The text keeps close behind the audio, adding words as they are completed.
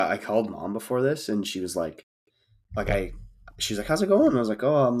I called mom before this, and she was she's like, how's it going? And I was like,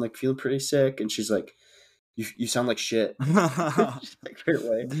 oh, I'm like feeling pretty sick, and she's like, you sound like shit. She's like, right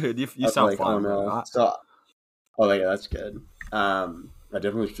away. Dude, I you was sound like, fine, oh no. bro. So, oh yeah, that's good. I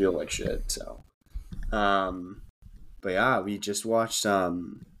definitely feel like shit. So, but yeah, we just watched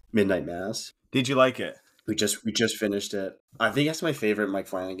Midnight Mass. Did you like it? We just finished it. I think that's my favorite Mike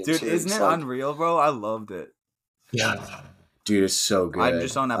Flanagan Dude, series. isn't it unreal, bro? I loved it. Yeah, dude, it's so good. I'm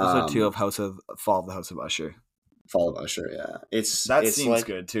just on episode 2 of Fall of the House of Usher. Fall of Usher. Yeah, That seems like,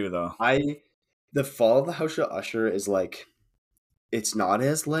 good too, though. The Fall of the House of Usher is like, it's not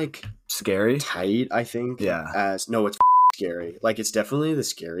as like Scary, tight, I think. Yeah. As no, it's scary. Like, it's definitely the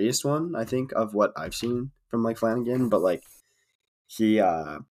scariest one, I think, of what I've seen from Mike Flanagan. But like,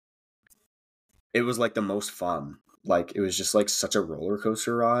 it was like the most fun. Like, it was just like such a roller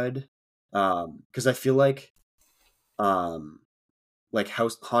coaster ride. Because I feel like Haunting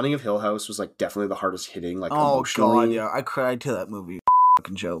of Hill House was like definitely the hardest hitting. Like, oh god, emotionally. yeah, I cried to that movie.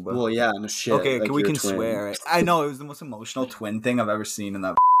 Fucking show, bro. Well, yeah, no shit. Okay, like, we you're a can twin. swear. Right? I know it was the most emotional twin thing I've ever seen in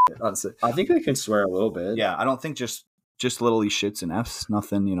that. Honestly, I think I can swear a little bit. yeah, I don't think just literally shits and f's,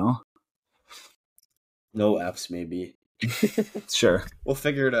 nothing, you know. No F's, maybe. Sure, We'll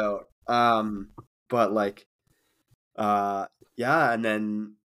figure it out. But like, yeah, and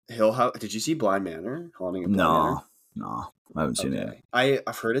then Hill House. Did you see Blind Manor? Haunting of Blind Manor? No, I haven't seen it.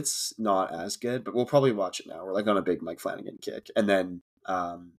 I've heard it's not as good, but we'll probably watch it now. We're like on a big Mike Flanagan kick, and then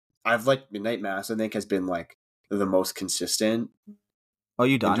I've like Midnight Mass. I think has been like the most consistent. Oh,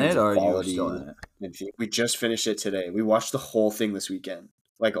 you done it, or are you still in it? We just finished it today. We watched the whole thing this weekend,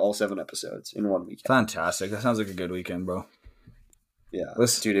 like all 7 episodes in one weekend. Fantastic! That sounds like a good weekend, bro. Yeah,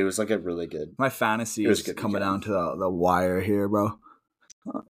 dude, it was like a really good. My fantasy is coming down to the wire here, bro.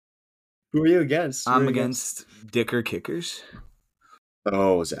 Who are you against? I'm against Dicker Kickers.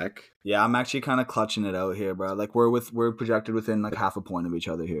 Oh, Zach. Yeah, I'm actually kind of clutching it out here, bro. Like we're projected within like half a point of each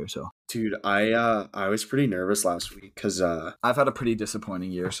other here. So, dude, I was pretty nervous last week because I've had a pretty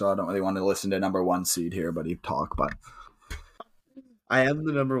disappointing year, so I don't really want to listen to number 1 seed here, buddy, talk. But I am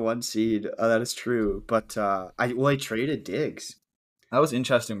the number 1 seed. That is true. But I traded Diggs. That was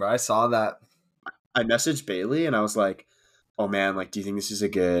interesting, bro. I saw that. I messaged Bailey and I was like, "Oh man, like, do you think this is a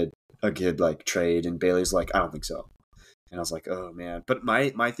good like trade?" And Bailey's like, "I don't think so." And I was like, "Oh man." But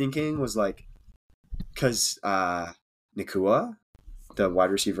my thinking was like, because Nacua, the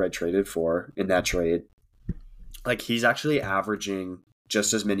wide receiver I traded for in that trade, like, he's actually averaging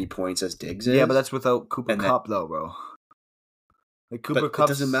just as many points as Diggs is. Yeah, but that's without Cooper Kupp, though, bro. Like, Cooper Kupp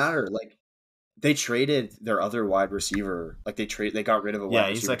doesn't matter. Like, they traded their other wide receiver. Like, they got rid of a wide receiver.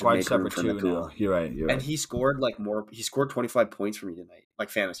 Yeah, he's like wide receiver 2 now. You're right. And he scored he scored 25 points for me tonight, like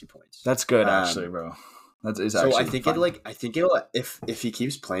fantasy points. That's good, actually, bro. That is actually. So I think it'll if he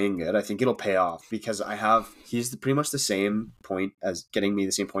keeps playing good, I think it'll pay off because he's pretty much the same point as getting me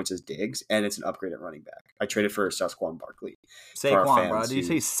the same points as Diggs, and it's an upgrade at running back. I traded for Saquon Barkley. Saquon, bro. Did you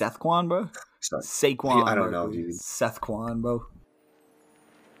say Sethquan, bro? Saquon. I don't know, dude. Sethquan, bro.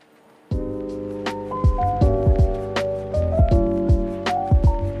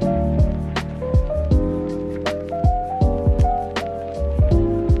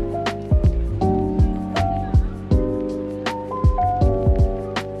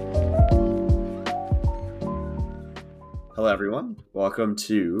 Hello, everyone. Welcome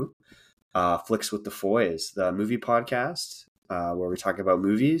to Flicks with the Foys, the movie podcast where we talk about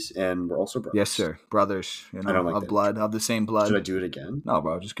movies, and we're also brothers. Yes, sir. Brothers. You know, of blood, of the same blood. Should I do it again? No,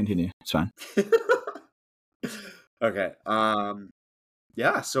 bro. Just continue. It's fine. Okay.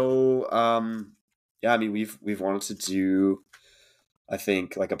 Yeah. So, yeah. I mean, we've wanted to do, I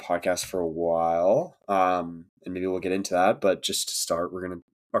think, like a podcast for a while, and maybe we'll get into that. But just to start,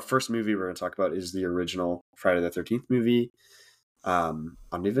 our first movie we're gonna talk about is the original Friday the 13th movie. I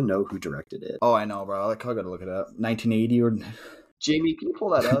don't even know who directed it. Oh, I know, bro. I gotta look it up. 1980 or Jamie, can you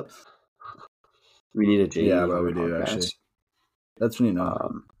pull that up? We need a Jamie. Yeah, bro, we do actually. That's when you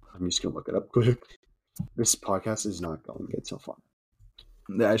know. I'm just gonna look it up quick. This podcast is not going good so far.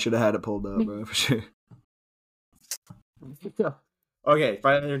 Yeah, I should have had it pulled up, bro, for sure. Okay,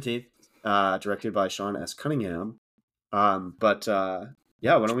 Friday the 13th, directed by Sean S. Cunningham. But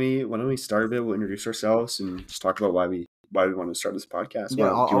yeah, why don't we start a bit? We'll introduce ourselves and just talk about why we want to start this podcast.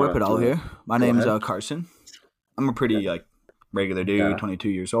 Yeah, I'll whip it out here. My name is Carson. I'm a pretty like regular dude, 22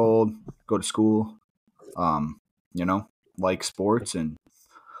 years old, go to school, you know, like sports. And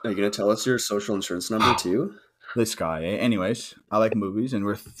are you gonna tell us your social insurance number too? This guy. Anyways, I like movies, and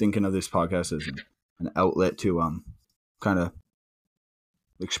we're thinking of this podcast as an outlet to kind of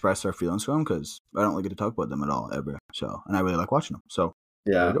express our feelings for them, because I don't really get to talk about them at all ever. So, and I really like watching them. So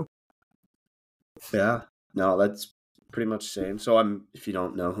Yeah. There Yeah. No, that's pretty much the same. So if you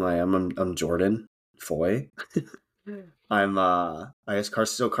don't know who I am, I'm Jordan Foy. I'm I guess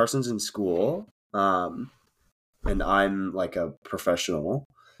Carson's in school. And I'm like a professional.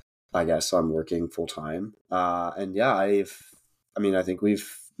 I guess I'm working full time. And yeah, I think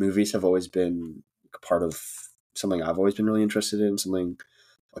movies have always been a part of something I've always been really interested in, something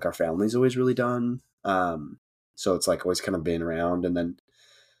like our family's always really done. So it's like always kind of been around. And then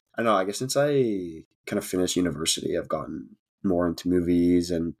I don't know, I guess since I kind of finished university, I've gotten more into movies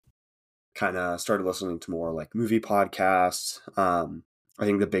and kind of started listening to more like movie podcasts. I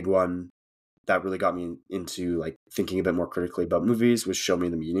think the big one that really got me into like thinking a bit more critically about movies was Show Me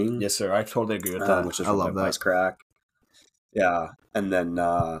the Meaning. Yes, sir. I totally agree with that. Which is I love that. Wisecrack. Yeah, and then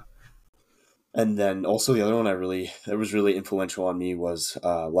also the other one that was really influential on me was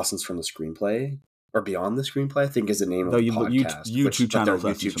Lessons from the Screenplay, or Beyond the Screenplay, I think is the name of the podcast. YouTube channel.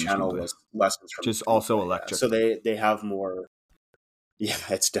 Their YouTube channel was Lessons from which is the also electric. Yeah. So they have more. Yeah,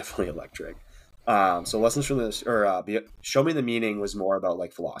 it's definitely electric. So Lessons from this, or Show Me the Meaning was more about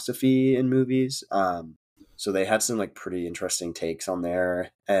like philosophy in movies. So they had some like pretty interesting takes on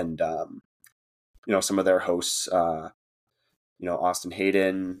there, and some of their hosts, Austin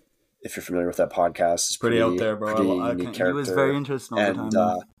Hayden, if you're familiar with that podcast, is pretty out there, bro. He was very interesting all the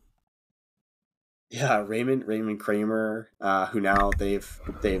time. Yeah, Raymond Kramer, who now they've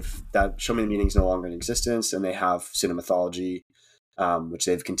that Show Me the Meaning is no longer in existence, and they have Cinemythology, which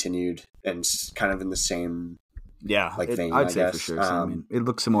they've continued, and kind of in the same vein, I'd I say guess. For sure. It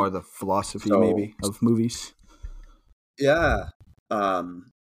looks more of the philosophy maybe of movies. Yeah.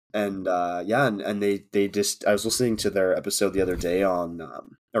 And they just, I was listening to their episode the other day on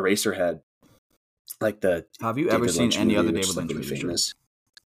Eraserhead, like the. Have you ever seen any other David Lynch movies? Famous.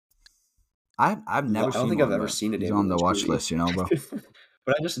 I've never seen. I don't think I've ever seen a David Lynch on the watch list, bro.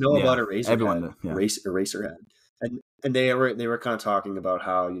 But I just know about Eraserhead. Everyone, Eraserhead, and they were kind of talking about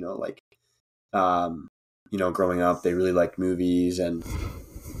how growing up they really liked movies, and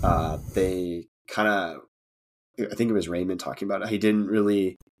they kind of, I think it was Raymond talking about it. He didn't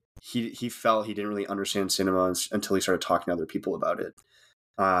really. He felt he didn't really understand cinema until he started talking to other people about it.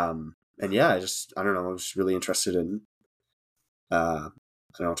 And yeah, I don't know. I was really interested in,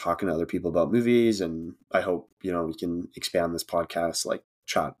 talking to other people about movies, and I hope, we can expand this podcast, like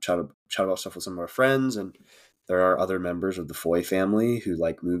chat about stuff with some of our friends. And there are other members of the Foy family who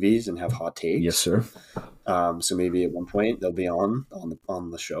like movies and have hot takes. Yes, sir. So maybe at one point they'll be on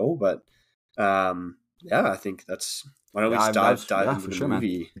the show, but, yeah, I think that's. Why don't we dive into the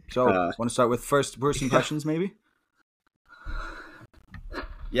movie? Man. So, want to start with first impressions, maybe?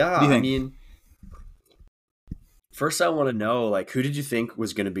 Yeah, I mean, first I want to know, like, who did you think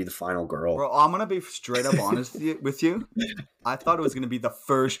was going to be the final girl? Bro, I'm going to be straight up honest with you. I thought it was going to be the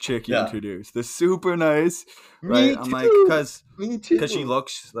first chick you introduced. The super nice, right? I'm like, because she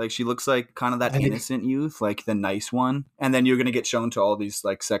looks like kind of that innocent youth, like the nice one. And then you're going to get shown to all these,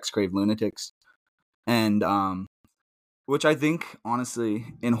 like, sex-craved lunatics. And, which I think, honestly,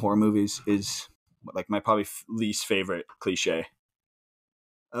 in horror movies is like my probably least favorite cliche.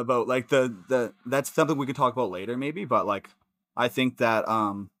 About like that's something we could talk about later, maybe. But like, I think that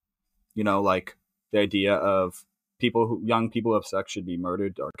like the idea of young people of sex should be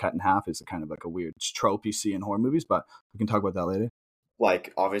murdered or cut in half is kind of like a weird trope you see in horror movies. But we can talk about that later.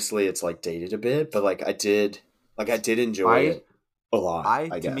 Like, obviously, it's like dated a bit, but like I did enjoy it a lot.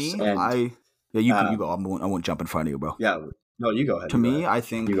 I guess. Yeah, you go. I won't jump in front of you, bro. Yeah, no, you go ahead. I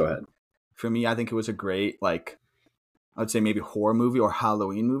think you go ahead. For me, I think it was a great, like, I'd say maybe horror movie or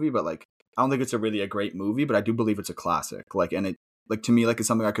Halloween movie, but like I don't think it's really a great movie, but I do believe it's a classic. Like, and it, like, to me, like, it's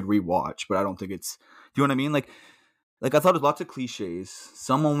something I could rewatch, but I don't think it's. Do you know what I mean? Like I thought it was lots of cliches.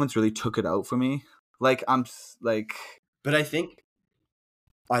 Some moments really took it out for me. Like, but I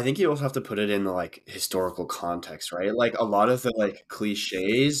think you also have to put it in the, like, historical context, right? Like, a lot of the, like,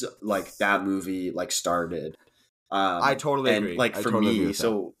 cliches, like, that movie, like, started. I totally agree. Like, for me,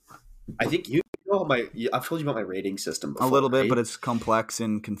 so I think I've told you about my rating system before, a little bit, right? But it's complex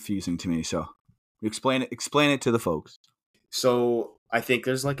and confusing to me. So explain it to the folks. So I think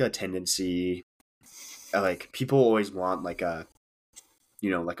there's like a tendency, like, people always want like a,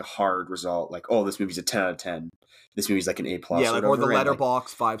 like a hard result, like, oh, this movie's a 10 out of 10. This movie's like an A+. Yeah, like, or the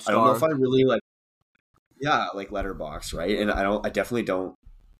Letterboxd 5-star. I don't know if I really like. Yeah, like Letterboxd, right? And I definitely don't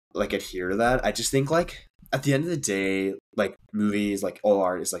like adhere to that. I just think, like, at the end of the day, like, movies, like, all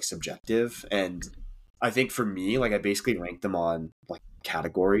art is like subjective, and I think for me, like, I basically rank them on like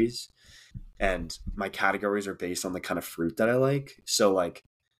categories, and my categories are based on the kind of fruit that I like. So like,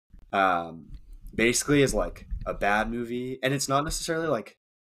 basically is like a bad movie, and it's not necessarily like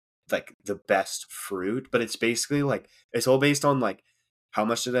the best fruit, but it's basically like it's all based on like how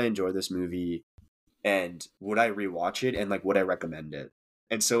much did I enjoy this movie and would I rewatch it and like would I recommend it?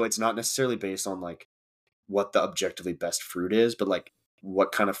 And so it's not necessarily based on like what the objectively best fruit is, but like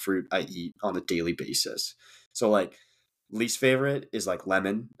what kind of fruit I eat on a daily basis. So like least favorite is like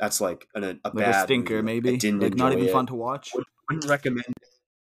lemon. That's like a like bad a stinker, movie. maybe. I didn't like not enjoy even it. fun to watch. Wouldn't recommend it.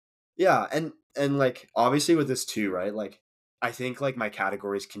 Yeah, and like obviously with this too, right? Like I think like my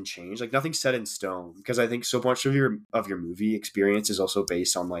categories can change. Like nothing's set in stone because I think so much of your movie experience is also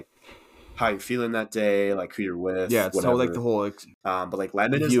based on like how you're feeling that day, like who you're with. Yeah, it's whatever. so like the whole but like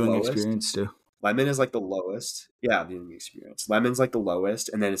lemon is viewing lowest. experience too. Lemon is like the lowest. Yeah, viewing experience. Lemon's like the lowest,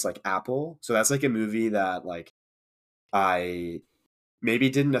 and then it's like apple. So that's like a movie that like I maybe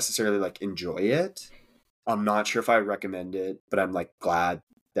didn't necessarily like enjoy it. I'm not sure if I recommend it, but I'm like glad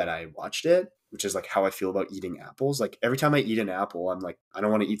that I watched it, which is like how I feel about eating apples. Like every time I eat an apple, I'm like, I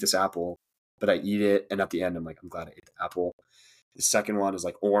don't want to eat this apple, but I eat it, and at the end, I'm like, I'm glad I ate the apple. The second one is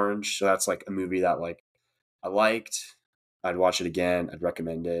like Orange, so that's like a movie that like I liked. I'd watch it again. I'd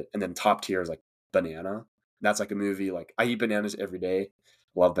recommend it. And then top tier is like Banana. That's like a movie like I eat bananas every day.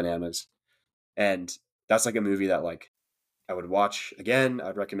 Love bananas, and that's like a movie that like I would watch again.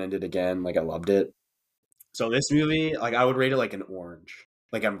 I'd recommend it again. Like I loved it. So this movie, like I would rate it like an orange.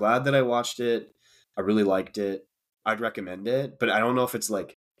 Like I'm glad that I watched it. I really liked it. I'd recommend it, but I don't know if it's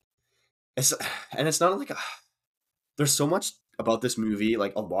like it's and it's not like there's so much about this movie.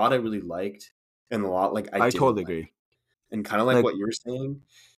 Like a lot I really liked, and a lot like I didn't totally like. agree. And kind of like what you're saying,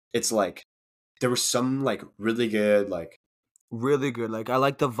 it's like there was some like really good like really good. Like I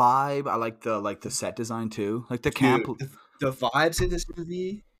like the vibe. I like the set design too. Like the camp. The vibes in this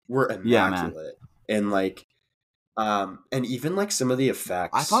movie were immaculate, and like and even like some of the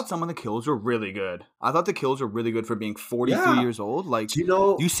effects. I thought some of the kills were really good. I thought the kills were really good for being 43 years old. Like, do you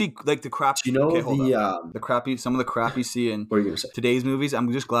know? You see like the crap. Do you know the crappy? Some of the crap you see in today's movies.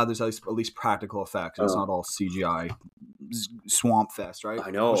 I'm just glad there's at least practical effects. It's not all CGI swamp fest, right? I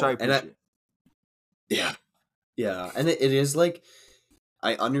know. Which I appreciate. Yeah, and it is like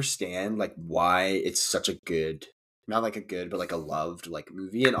I understand like why it's such a good. Not like a good, but like a loved like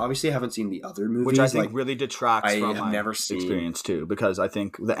movie, and obviously I haven't seen the other movies, which I think like, really detracts from my experience too. Because I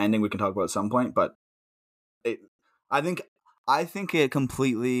think the ending we can talk about at some point, but I think it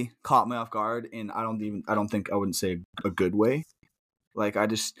completely caught me off guard, and I wouldn't say a good way. Like I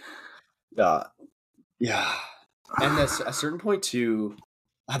just, yeah, and at a certain point too.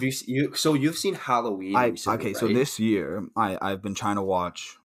 Have you've seen Halloween? Recently, okay, right? so this year I've been trying to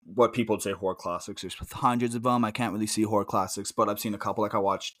watch what people would say horror classics. There's hundreds of them. I can't really see horror classics, but I've seen a couple. Like I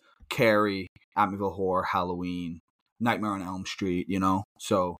watched Carrie, Amityville Horror, Halloween, Nightmare on Elm Street. You know,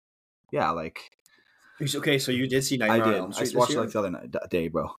 so yeah, like okay. So you did see Nightmare on Elm Street? I watched it like the other day,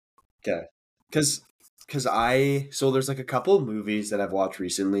 bro. Okay, because there's like a couple of movies that I've watched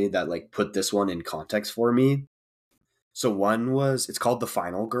recently that like put this one in context for me. So one it's called The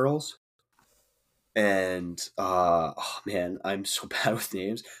Final Girls. And oh man, I'm so bad with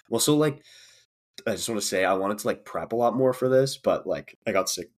names. Also, like, I just want to say I wanted to like prep a lot more for this, but like I got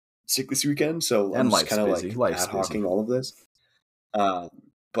sick this weekend, so I'm just kind of like ad hocking all of this. So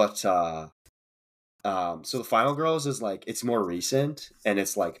The Final Girls is like it's more recent, and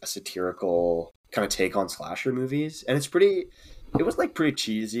it's like a satirical kind of take on slasher movies, and it was like pretty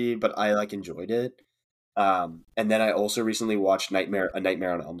cheesy, but I like enjoyed it. And then I also recently watched A Nightmare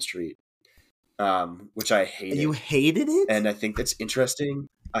on Elm Street. Which I hated. You hated it? And I think that's interesting.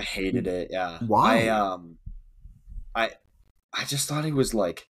 I hated it. Yeah. Why? I just thought it was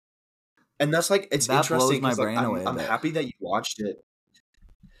like, and that's like it's that interesting. Blows my brain like, away. I'm happy that you watched it.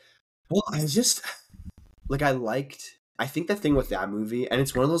 Well, I just like I think the thing with that movie, and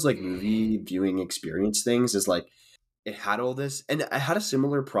it's one of those like movie viewing experience things, is like it had all this, and I had a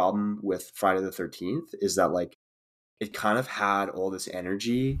similar problem with Friday the 13th. Is that like it kind of had all this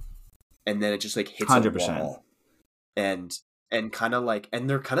energy. And then it just like hits 100%. A wall, and kind of like, and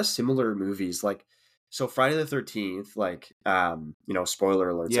they're kind of similar movies. Like, so Friday the 13th, like,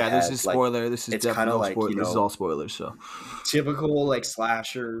 spoiler alerts. Yeah, ahead, this is spoiler. Like, this is definitely like this is all spoilers. So typical like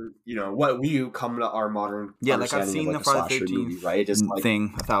slasher. What we come to our modern like I've seen the Friday the 13th movie, right? Just like,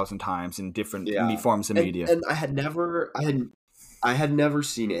 thing 1,000 times in different forms of media. And I had never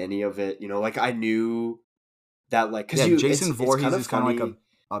seen any of it. Like I knew that like because Jason Voorhees is kind of like a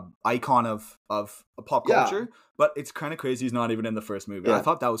icon of a pop culture, but it's kind of crazy he's not even in the first movie. I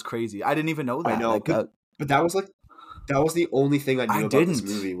thought that was crazy. I didn't even know that. I know, but that was the only thing I knew about this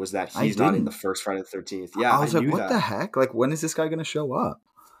movie was that he's not in the first Friday the 13th. Yeah, I was like, what the heck? Like, when is this guy going to show up?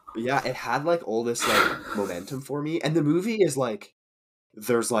 yeah, it had like all this like momentum for me, and the movie is like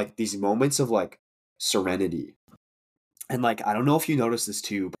there's like these moments of like serenity, and like I don't know if you noticed this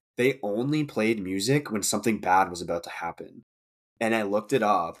too, but they only played music when something bad was about to happen, and I looked it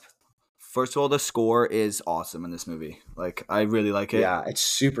up. First of all, the score is awesome in this movie. Like, I really like it. Yeah, it's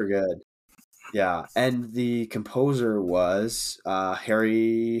super good. Yeah, and the composer was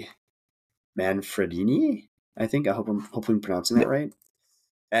Harry Manfredini. I think I hope I'm hopefully pronouncing that right.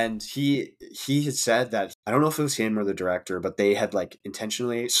 And he had said that I don't know if it was him or the director, but they had like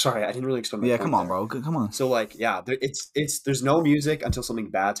intentionally. Sorry, I didn't really explain my Yeah, point come on, there. bro. Come on. So like, yeah, it's there's no music until something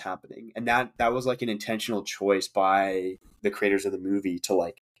bad's happening, and that was like an intentional choice by the creators of the movie to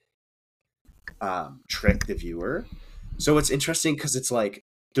like trick the viewer. So it's interesting because it's like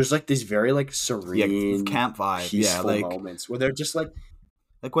there's like these very like serene camp vibe. peaceful like moments where they're just like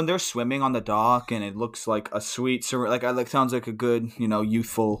when they're swimming on the dock and it looks like a sweet like I like sounds like a good,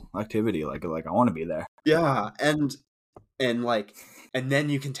 youthful activity. Like I want to be there. yeah, and like and then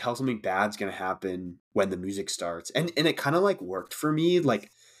you can tell something bad's gonna happen when the music starts, and it kind of like worked for me. Like,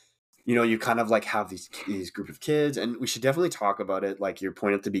 you kind of like have these group of kids, and we should definitely talk about it, like your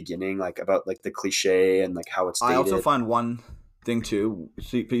point at the beginning, like about like the cliche and like how it's dated. I also find one thing too,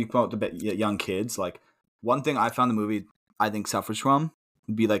 speaking about the young kids, like one thing I found the movie I think suffers from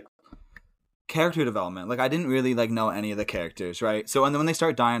would be like character development. Like I didn't really like know any of the characters, right? So and then when they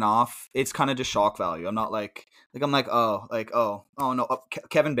start dying off, it's kind of just shock value. I'm not I'm like oh no,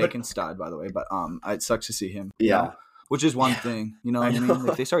 Kevin Bacon's died, by the way, but it sucks to see him. Yeah, which is one thing, you know what I mean?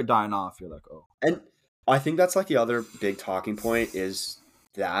 Like they start dying off, you're like, oh. And I think that's like the other big talking point is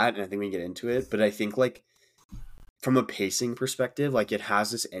that, and I think we can get into it, but I think like from a pacing perspective, like it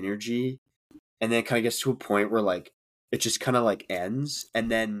has this energy, and then it kind of gets to a point where like it just kind of like ends, and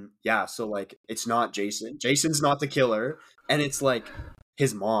then yeah, so like it's not Jason. Jason's not the killer, and it's like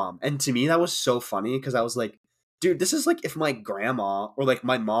his mom. And to me that was so funny because I was like, dude, this is like if my grandma or like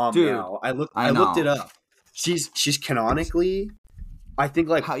my mom now, I looked it up. She's canonically, I think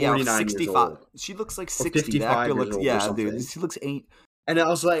like 49 65. Years old. She looks like 60. The actor looks, yeah, dude. She looks 8. And I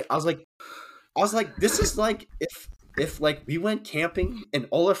was like, this is like if like we went camping and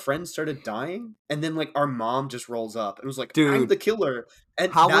all our friends started dying, and then like our mom just rolls up and was like, dude, I'm the killer.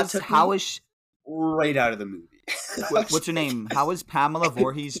 And how is she right out of the movie? What's her name? How is Pamela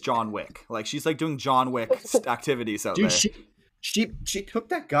Voorhees John Wick? Like she's like doing John Wick activities out there. She took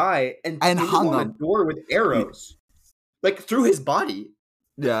that guy and hung him on a door with arrows, like through his body.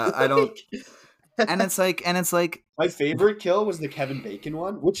 Yeah, I don't. and it's like my favorite kill was the Kevin Bacon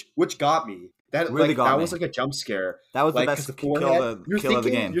one, which got me. That really like, got me. Was like a jump scare. That was like, the best kill of the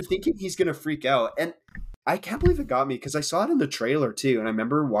game. You're thinking he's gonna freak out, and I can't believe it got me because I saw it in the trailer too, and I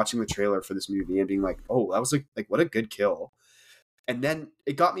remember watching the trailer for this movie and being like, "Oh, that was like what a good kill." And then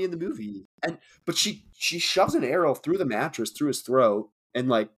it got me in the movie, but she shoves an arrow through the mattress through his throat and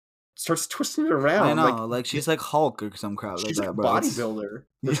like starts twisting it around. I know, like she's like Hulk or some crap. She's like a bodybuilder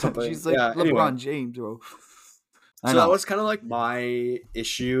or something. She's like LeBron anyway. James, bro. So that was kind of like my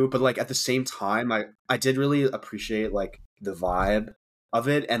issue, but like at the same time, I did really appreciate like the vibe of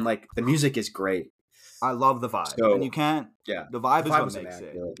it, and like the music is great. I love the vibe, and you can't. Yeah, the vibe is what makes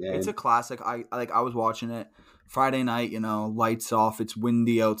it. It's a classic. I was watching it Friday night. Lights off. It's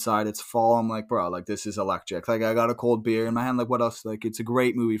windy outside. It's fall. I'm like, bro, like this is electric. Like I got a cold beer in my hand. Like what else? Like it's a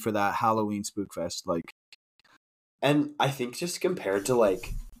great movie for that Halloween spook fest. Like, and I think just compared to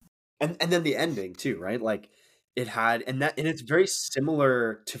like, and then the ending too, right? Like it had, and it's very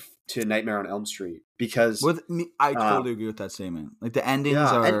similar to Nightmare on Elm Street because with me, I totally agree with that statement. Like the endings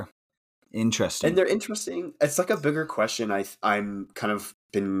are. Interesting. And they're interesting. It's like a bigger question I'm kind of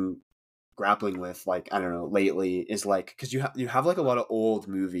been grappling with, like, I don't know, lately, is like, because you have like a lot of old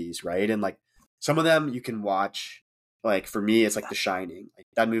movies, right? And like some of them you can watch, like for me it's like The Shining. Like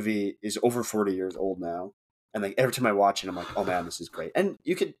that movie is over 40 years old now. And like every time I watch it I'm like, oh man, this is great. And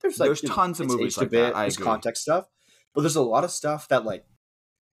you can there's tons of movies like that. There's context stuff. But there's a lot of stuff that like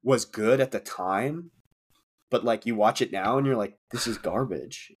was good at the time. But like you watch it now and you're like, this is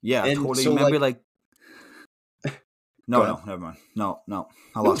garbage. Yeah, and totally. So, remember like No, never mind. No.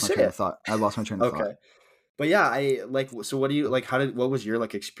 I lost my train of thought. Okay. But yeah, I like so what do you like what was your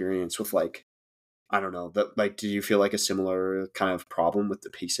like experience with like I don't know, that like do you feel like a similar kind of problem with the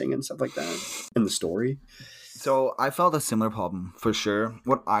pacing and stuff like that in the story? So I felt a similar problem for sure.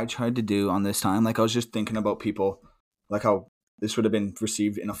 What I tried to do on this time, like I was just thinking about people like how this would have been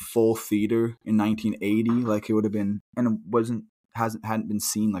received in a full theater in 1980, like it would have been, and it hadn't been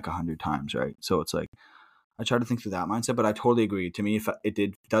seen like 100 times, right? So it's like I try to think through that mindset, but I totally agree. To me, if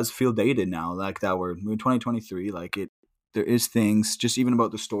it does feel dated now, like that we're in 2023, like there is things just even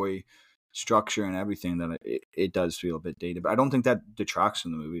about the story structure and everything that it does feel a bit dated, but I don't think that detracts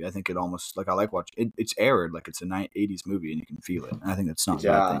from the movie. I think it almost like I like watching it. It's aired like it's a 80s movie and you can feel it. And I think that's not a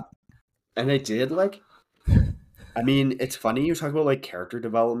bad thing. And they did like, I mean, it's funny you talk about like character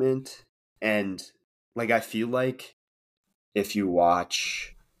development, and like I feel like if you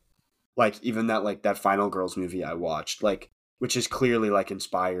watch like even that Final Girls movie I watched, like which is clearly like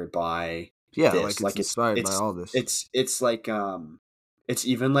inspired by this. Like it's inspired by all this. It's like it's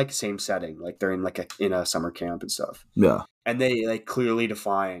even like same setting, like they're in like in a summer camp and stuff. Yeah. And they like clearly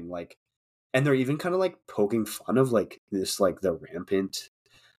define like, and they're even kind of like poking fun of like this like the rampant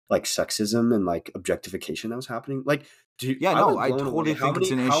like sexism and like objectification that was happening. Like, I totally think it's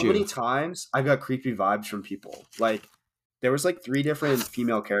an issue. How many times I got creepy vibes from people? Like, there was like 3 different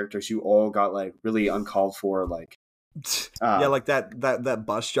female characters who all got like really uncalled for, like. Like that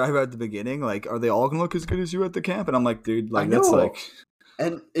bus driver at the beginning. Like, are they all gonna look as good as you at the camp? And I'm like, dude, like that's like.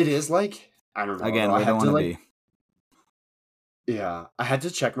 And it is like I don't know. Again, I don't want to be. Yeah, I had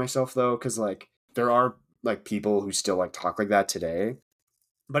to check myself though, because like there are like people who still like talk like that today.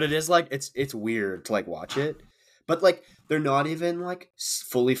 But it is like it's weird to like watch it, but like they're not even like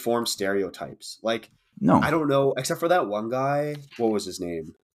fully formed stereotypes. Like no, I don't know, except for that one guy. What was his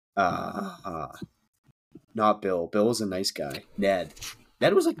name? Not Bill. Bill was a nice guy. Ned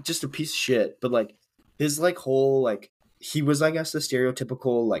was like just a piece of shit. But like his like whole like he was I guess the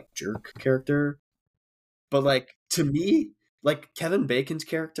stereotypical like jerk character. But like to me, like Kevin Bacon's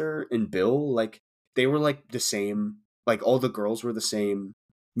character and Bill, like they were like the same. Like all the girls were the same.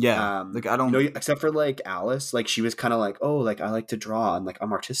 Yeah, like I don't, except for like Alice, like she was kind of like, oh, like I like to draw and like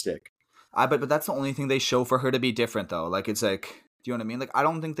I'm artistic. But that's the only thing they show for her to be different though. Like it's like, do you know what I mean? Like I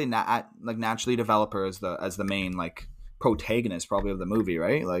don't think they like naturally develop her as the main like protagonist probably of the movie,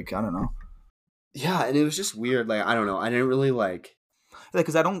 right? Like I don't know. Yeah, and it was just weird. Like I don't know, I didn't really like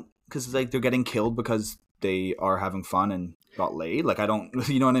because like they're getting killed because they are having fun and got laid. Like I don't,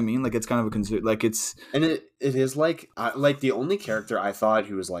 you know what I mean? Like it's kind of like it's, and it is like the only character I thought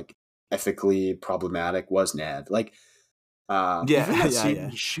who was like ethically problematic was Ned. Like,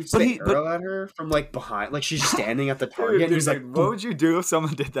 he shoots the arrow at her from like behind, like she's standing at the target. Dude, he's like, "What would you do if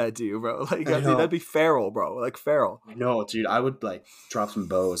someone did that to you, bro? Like, dude, that'd be feral, bro. Like feral." I know, dude. I would like drop some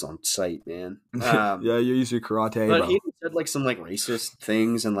bows on sight, man. Yeah, you use your karate. But bro. he said like some like racist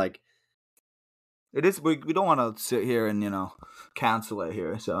things and like. It is. We don't want to sit here and cancel it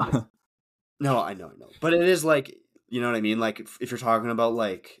here. So. No, I know, but it is like you know what I mean. Like if you're talking about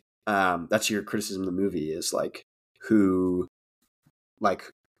like that's your criticism of the movie is like who,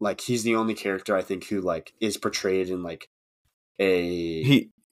 like he's the only character I think who like is portrayed in like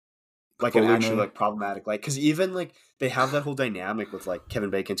an actually like problematic like because even like they have that whole dynamic with like Kevin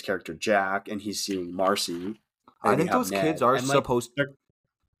Bacon's character Jack and he's seeing Marcy. I think those kids are supposed.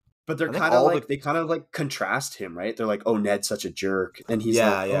 But they're kind of like they kind of like contrast him, right? They're like, "Oh, Ned's such a jerk," and he's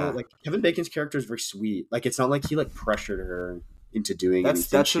like Kevin Bacon's character is very sweet. Like it's not like he like pressured her into doing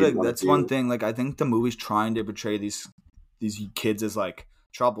anything. That's one thing. Like I think the movie's trying to portray these kids as like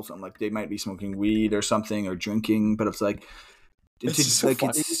troublesome, like they might be smoking weed or something or drinking, but it's like it's like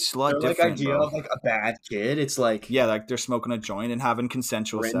funny. It's a lot different. Like idea of like a bad kid. It's like like they're smoking a joint and having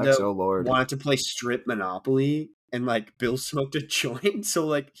consensual sex. Oh Lord, wanted to play strip Monopoly. And like Bill smoked a joint, so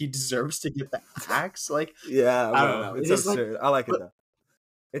like he deserves to get the axe. Like I don't know. It's absurd. I like it though.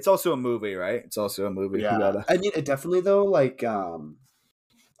 It's also a movie, right? It's also a movie. Yeah, I mean, it definitely though. Like,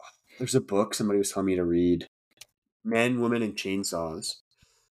 there's a book somebody was telling me to read, "Men, Women, and Chainsaws."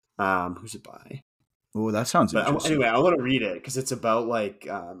 Who's it by? Oh, that sounds interesting. Anyway, I want to read it because it's about like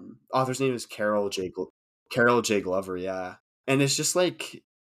author's name is Carol J. Glover. Yeah, and it's just like.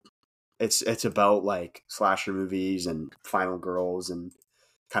 It's about like slasher movies and final girls and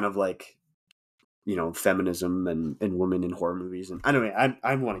kind of like feminism and women in horror movies and anyway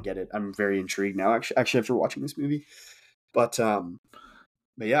I want to get it. I'm very intrigued now actually after watching this movie, but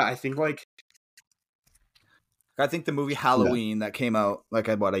yeah I think the movie Halloween that came out like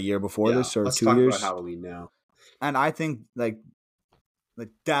about a year before this or let's 2 talk years about Halloween now, and I think like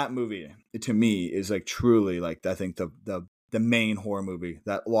that movie to me is like truly like I think the main horror movie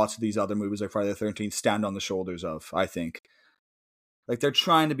that lots of these other movies like Friday the 13th stand on the shoulders of. I think like they're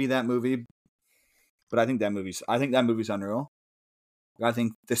trying to be that movie, but I think that movie's unreal. I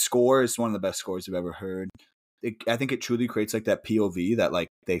think the score is one of the best scores I've ever heard. I think it truly creates like that POV that like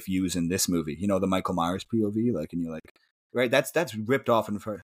they've used in this movie, the Michael Myers POV, like, and you're like, right, that's ripped off in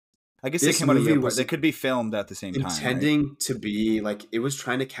front. I guess they came out a year apart. They could be filmed at the same time. Intending to be like, it was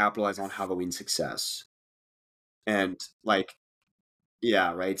trying to capitalize on Halloween's success. And like,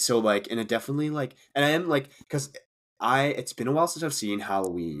 yeah, right. So like, and it definitely like, and I am like, because it's been a while since I've seen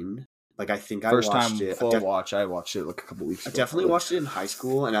Halloween. Like, I think I First watched time it. full watch, I watched it like a couple weeks I ago. definitely watched it in high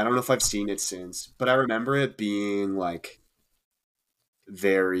school, and I don't know if I've seen it since, but I remember it being like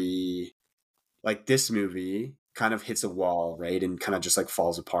very like this movie kind of hits a wall, right, and kind of just like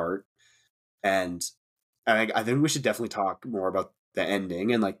falls apart. And I think we should definitely talk more about the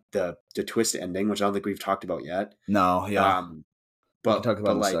ending and like the twist ending, which I don't think we've talked about yet. No, yeah. But we can talk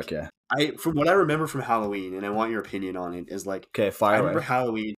about it in a sec, yeah. From what I remember from Halloween, and I want your opinion on it, is like, okay, fire I remember away.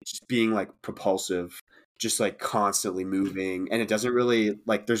 Halloween just being like propulsive, just like constantly moving, and it doesn't really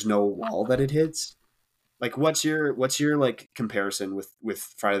like there's no wall that it hits. Like, what's your like comparison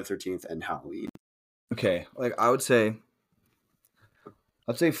with Friday the 13th and Halloween? Okay, like I'd say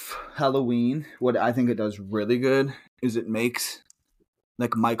Halloween. What I think it does really good is it makes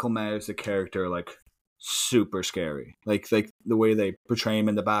like Michael Myers the character like super scary. Like the way they portray him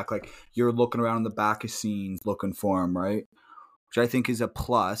in the back, like you're looking around in the back of scenes looking for him, right? Which I think is a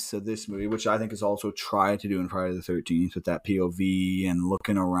plus of this movie, which I think is also tried to do in Friday the 13th with that POV and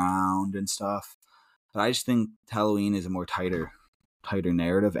looking around and stuff. But I just think Halloween is a more tighter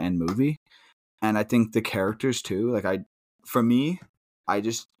narrative and movie. And I think the characters too, like for me, I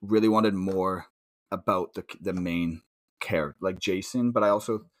just really wanted more about the main character, like Jason. But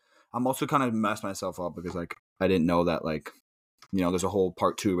I'm also kind of messed myself up because like I didn't know that like, you know, there's a whole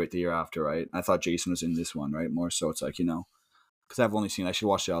part 2 right the year after, right? I thought Jason was in this one, right? More so it's like, you know, because I should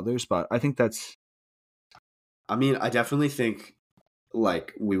watch the others, but I think that's. I mean, I definitely think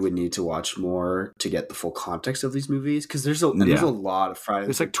like we would need to watch more to get the full context of these movies because there's a lot of Friday.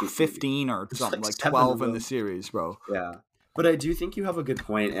 There's like 15 or something, like 12 in the series, bro. Yeah, but I do think you have a good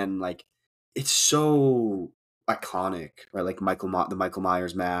point, and like it's so iconic, right? Like the Michael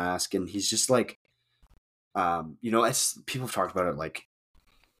Myers mask, and he's just like, you know, as people have talked about it, like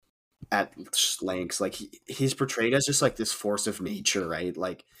at lengths, like he's portrayed as just like this force of nature, right?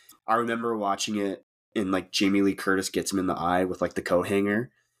 Like I remember watching it. And like Jamie Lee Curtis gets him in the eye with like the coat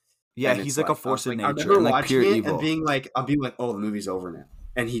hanger. Yeah, he's like a force of nature. I remember and, like, watching pure it evil. and being like, oh, the movie's over now.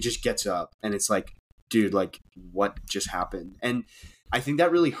 And he just gets up and it's like, dude, like what just happened? And I think that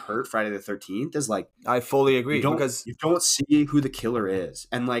really hurt Friday the 13th is like, I fully agree because you don't see who the killer is.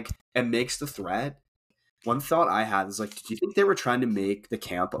 And like, it makes the threat. One thought I had is like, do you think they were trying to make the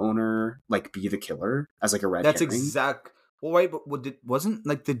camp owner like be the killer as like a red herring? That's exact. Well, right, but wasn't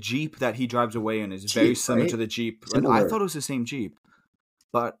like the Jeep that he drives away in is very similar to the Jeep. Right? I thought it was the same Jeep,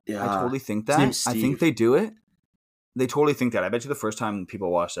 but yeah, I totally think that. I think they do it. They totally think that. I bet you the first time people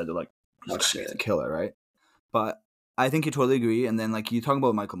watch that, they're like, "Oh shit, the killer," right? But I think you totally agree. And then like you talk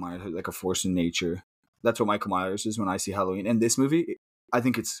about Michael Myers, like a force in nature. That's what Michael Myers is when I see Halloween. And this movie, I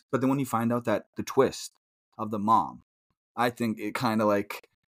think it's. But then when you find out that the twist of the mom, I think it kind of like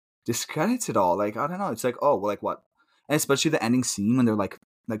discredits it all. Like I don't know. It's like, oh, well, like what? And especially the ending scene when they're like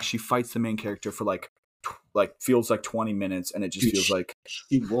she fights the main character for like feels like 20 minutes and it just feels like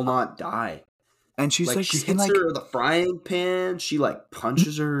she will not die. And she's like she hits her with a frying pan. She like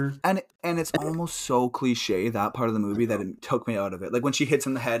punches her, and it's almost so cliche that part of the movie that it took me out of it. Like when she hits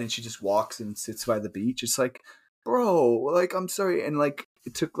him in the head and she just walks and sits by the beach. It's like, bro, like I'm sorry, and like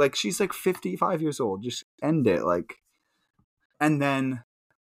it took like she's like 55 years old. Just end it, like, and then.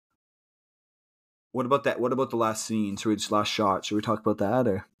 What about that? What about the last scene? Last shot. Should we talk about that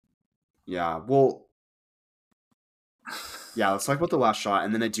or? Yeah, well, yeah. Let's talk about the last shot,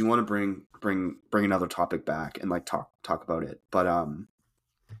 and then I do want to bring another topic back and like talk about it. But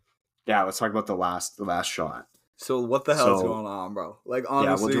yeah, let's talk about the last shot. So what the hell is going on, bro? Like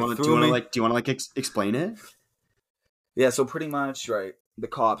honestly, do you want to like explain it? Yeah. So pretty much, right? The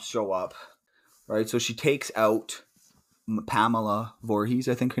cops show up, right? So she takes out Pamela Voorhees,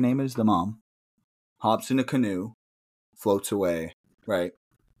 I think her name is, the mom. Hops in a canoe, floats away, right?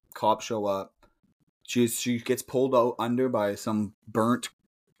 Cops show up. She gets pulled out under by some burnt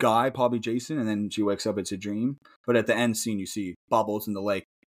guy, probably Jason, and then she wakes up, it's a dream. But at the end scene, you see bubbles in the lake.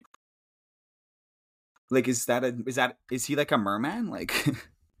 Like, is he like a merman? Like,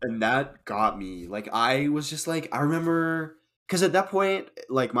 and that got me. Like, I was just like, I remember, because at that point,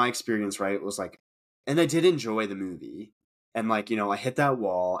 like, my experience, right, was like, and I did enjoy the movie. And like, you know, I hit that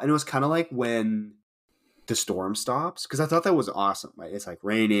wall, and it was kind of like when the storm stops, because I thought that was awesome, right? It's like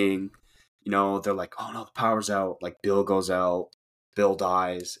raining, you know, they're like, oh no, the power's out, like Bill goes out, Bill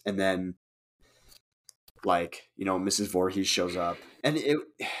dies, and then like, you know, Mrs. Voorhees shows up, and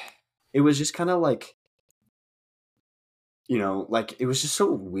it was just kind of like, you know, like it was just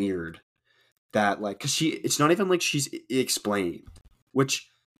so weird that like, because it's not even like she's explained, which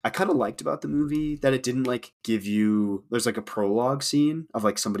I kind of liked about the movie that it didn't like give you. There's like a prologue scene of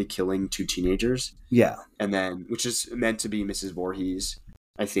like somebody killing two teenagers. Yeah, and then which is meant to be Mrs. Voorhees,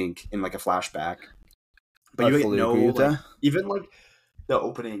 I think, in like a flashback. But you get no like, even like the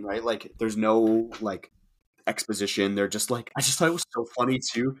opening, right? Like there's no like exposition. They're just like I just thought it was so funny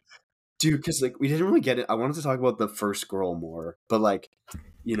too, dude. Because like we didn't really get it. I wanted to talk about the first girl more, but like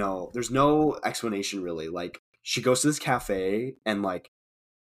there's no explanation really. Like she goes to this cafe and like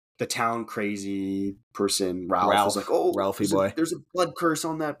the town crazy person Ralph is like, "Oh, Ralphie boy, there's a blood curse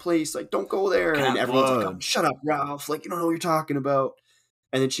on that place. Like, don't go there." And everyone's like, oh, "Shut up, Ralph! Like, you don't know what you're talking about."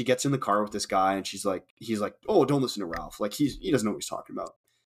 And then she gets in the car with this guy, and he's like, "Oh, don't listen to Ralph. Like, he doesn't know what he's talking about."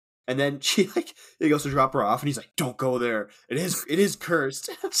 And then he goes to drop her off, and he's like, "Don't go there. It is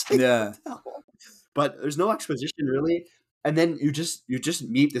cursed." Like, yeah. But there's no exposition really. And then you just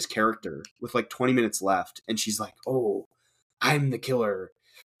meet this character with like 20 minutes left, and she's like, "Oh, I'm the killer."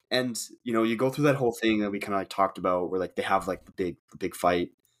 And you go through that whole thing that we kind of like talked about, where like they have like the big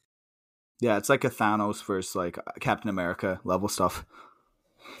fight. Yeah, it's like a Thanos versus like Captain America level stuff.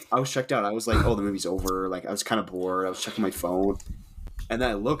 I was checked out. I was like, "Oh, the movie's over." Like I was kind of bored. I was checking my phone, and then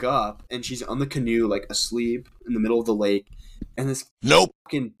I look up, and she's on the canoe, like asleep in the middle of the lake, and this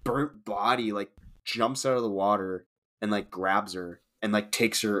fucking burnt body like jumps out of the water and like grabs her and like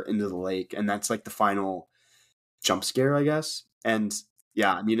takes her into the lake, and that's like the final jump scare, I guess. And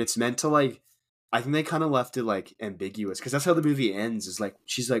yeah, I mean, it's meant to like, I think they kind of left it like ambiguous because that's how the movie ends. Is like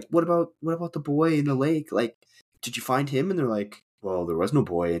she's like, "What about the boy in the lake? Like, did you find him?" And they're like, "Well, there was no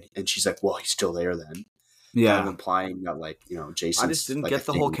boy." And she's like, "Well, he's still there then." Yeah, kind of implying that like Jason. I just didn't get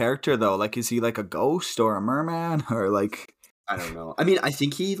the whole character though. Like, is he like a ghost or a merman or like? I don't know. I mean, I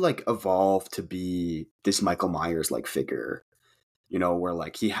think he like evolved to be this Michael Myers like figure, where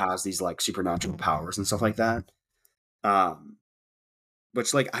like he has these like supernatural powers and stuff like that.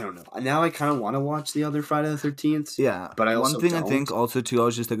 Which, like, I don't know. Now I kind of want to watch the other Friday the 13th. Yeah. But I also One thing I think also, too, I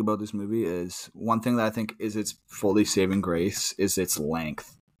was just thinking about this movie is one thing that I think is its fully saving grace is its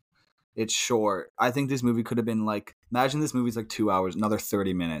length. It's short. I think this movie could have been like, imagine this movie's like 2 hours, another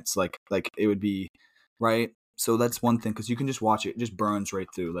 30 minutes. Like it would be, right? So that's one thing because you can just watch it. It just burns right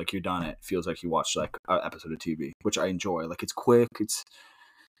through. Like you're done. It feels like you watched like an episode of TV, which I enjoy. Like it's quick.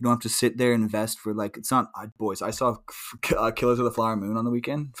 You don't have to sit there and invest for like it's not boys. I saw Killers of the Flower Moon on the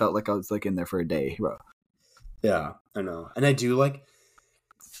weekend. Felt like I was like in there for a day, bro. Yeah, I know, and I do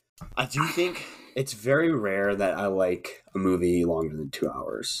think it's very rare that I like a movie longer than 2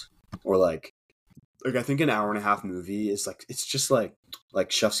 hours, or like I think an hour and a half movie is like it's just like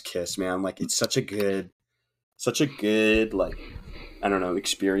chef's kiss, man. Like it's such a good like I don't know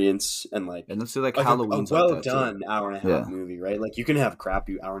experience and let's do like Halloween. A well done hour and a half movie, right? Like you can have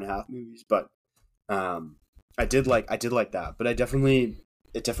crappy hour and a half movies, but I did like that. But it definitely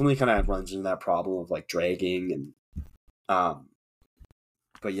kind of runs into that problem of like dragging and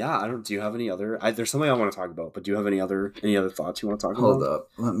But yeah, do you have any other? There's something I want to talk about, but do you have any other thoughts you want to talk about? Hold up,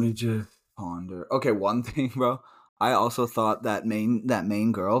 let me just ponder. Okay, one thing, bro. I also thought that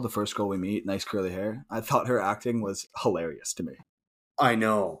main girl, the first girl we meet, nice curly hair. I thought her acting was hilarious to me. I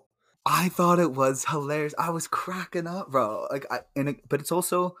know. I thought it was hilarious. I was cracking up, bro. Like, but it's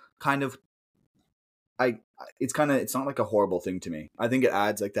also kind of, it's not like a horrible thing to me. I think it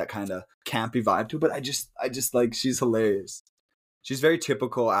adds like that kind of campy vibe to it. But I just like she's hilarious. She's very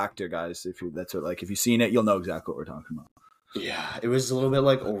typical actor, guys. If you've seen it, you'll know exactly what we're talking about. Yeah, it was a little bit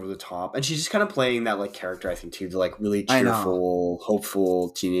like over the top, and she's just kind of playing that like character, I think, too, the like really cheerful,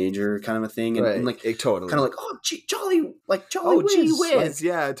 hopeful teenager kind of a thing, and, right. and like totally kind of like jolly whiz. Like,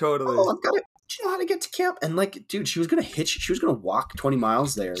 yeah, totally. Oh, do you know how to get to camp? And like, dude, she was gonna walk 20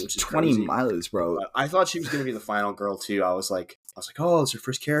 miles there, which is 20 crazy. miles, bro. I thought she was gonna be the final girl too. I was like, oh, it's her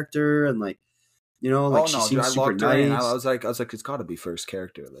first character, and like, she seems super nice. I was like, it's got to be first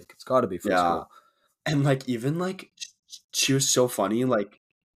character. Like, it's got to be first girl. And like, even like. She was so funny. Like,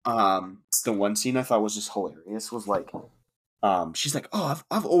 the one scene I thought was just hilarious was like, she's like, "Oh,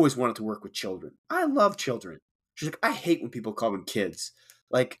 I've always wanted to work with children. I love children." She's like, "I hate when people call them kids."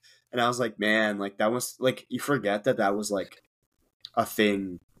 Like, and I was like, man, like that was like you forget that was like a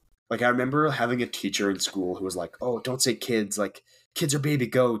thing. Like I remember having a teacher in school who was like, "Oh, don't say kids. Like kids are baby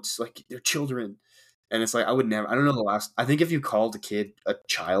goats. Like they're children." And it's like I would never. I don't know the last. I think if you called a kid a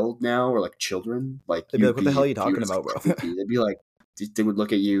child now or like children, like they'd be like, "What the hell are you talking about, bro?" They'd be like, they would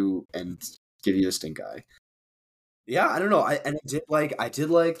look at you and give you the stink eye. Yeah, I don't know. I did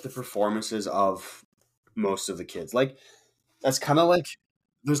like the performances of most of the kids. Like that's kind of like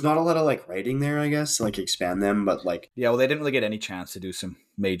there's not a lot of like writing there, I guess, to, like expand them, but like yeah, well, they didn't really get any chance to do some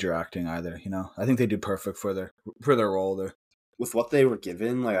major acting either. I think they do perfect for their role there. with what they were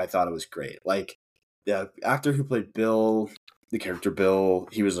given, like I thought it was great. Like the actor who played Bill, the character Bill,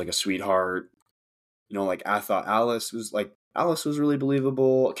 he was like a sweetheart. You know, like I thought Alice was really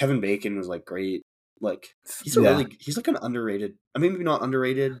believable. Kevin Bacon was like great. Like he's like an underrated. I mean, maybe not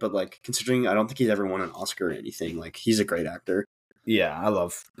underrated, but like considering I don't think he's ever won an Oscar or anything. Like he's a great actor. Yeah, I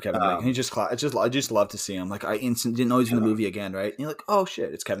love Kevin Bacon. I just love to see him. Like I instantly didn't know he was in the movie again, right? And you're like, oh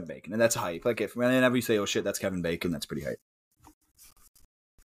shit, it's Kevin Bacon, and that's hype. Like whenever you say, oh shit, that's Kevin Bacon, that's pretty hype.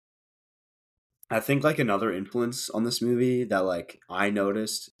 I think like another influence on this movie that like I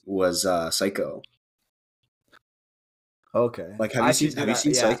noticed was Psycho. Okay. Like have you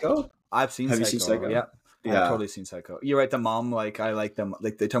seen Psycho? I've seen Psycho. Have you seen Psycho? Yeah. I've totally seen Psycho. You're right, the mom, like I like them,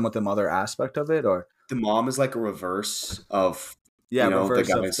 like they talk about the mother aspect of it, or the mom is like a reverse of the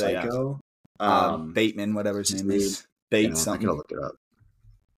guy in Psycho. Bateman, whatever his name is. Bates something. I gotta look it up.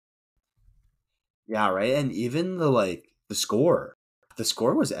 Yeah, right. And even the score. The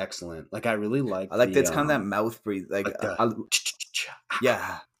score was excellent. Like I really liked. I like it's kind of that mouth breathe, like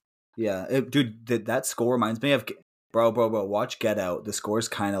yeah. Dude, that score reminds me of bro. Watch Get Out. The score is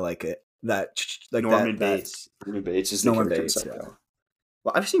kind of like it. That like Norman Bates. Norman Bates is the character in Psycho. Yeah.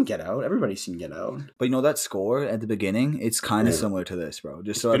 Well, I've seen Get Out. Everybody's seen Get Out. But you know that score at the beginning? It's kind of similar to this, bro.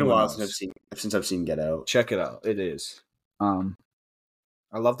 Just it's been a while since I've seen Get Out. Check it out. It is.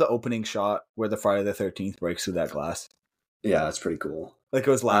 I love the opening shot where the Friday the 13th breaks through that glass. Yeah, that's pretty cool. Like it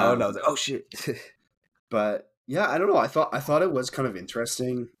was loud. I was like, oh shit. But yeah, I don't know. I thought it was kind of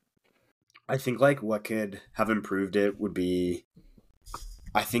interesting. I think like what could have improved it would be,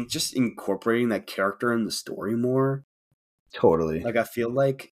 I think just incorporating that character in the story more. Totally. Like I feel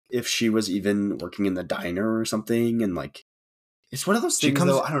like if she was even working in the diner or something, and like it's one of those things.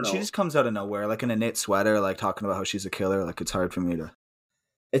 Though, I don't know. She just comes out of nowhere, like in a knit sweater, like talking about how she's a killer. Like it's hard for me to.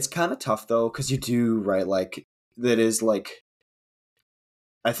 It's kind of tough though, because you do right. Like that is like.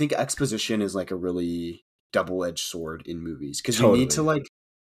 I think exposition is like a really double-edged sword in movies because you need to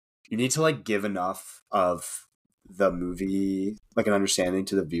like give enough of the movie, like an understanding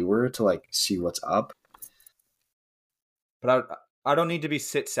to the viewer to like see what's up. But I don't need to be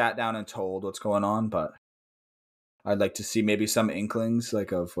sat down and told what's going on, but I'd like to see maybe some inklings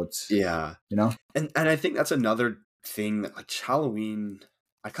like of what's and I think that's another thing that like Halloween.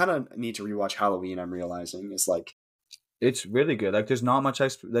 I kind of need to rewatch Halloween. I'm realizing is like. It's really good. Like, there's not much.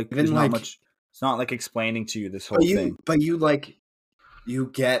 There's not much. It's not like explaining to you this whole thing. But you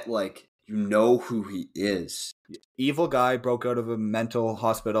get like you know who he is. Evil guy broke out of a mental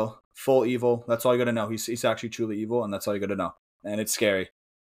hospital, full evil. That's all you gotta know. He's actually truly evil, and that's all you gotta know. And it's scary.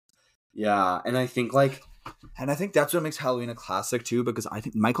 Yeah, and I think that's what makes Halloween a classic too, because I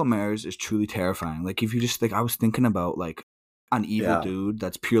think Michael Myers is truly terrifying. Like, if you just I was thinking about like. An evil dude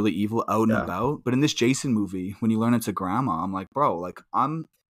that's purely evil out and about. But in this Jason movie, when you learn it's a grandma, I'm like, bro, like I'm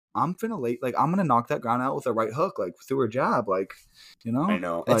gonna knock that grandma out with a right hook, like through her jab, like, you know. I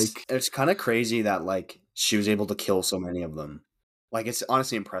know. Like it's kind of crazy that like she was able to kill so many of them. Like it's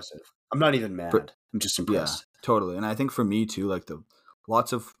honestly impressive. I'm not even mad. I'm just impressed. Yeah, totally. And I think for me too, like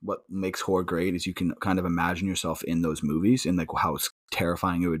lots of what makes horror great is you can kind of imagine yourself in those movies and like how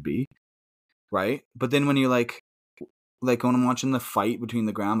terrifying it would be, right? But then when you like when I'm watching the fight between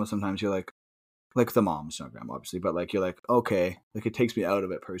the grandma, sometimes you're like the mom, it's not grandma, obviously, but like, you're like, okay, like it takes me out of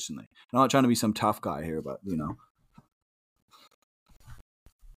it personally. I'm not trying to be some tough guy here, but you know.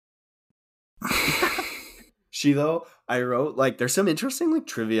 I wrote like, there's some interesting like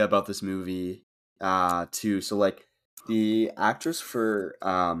trivia about this movie, too. So like the actress for,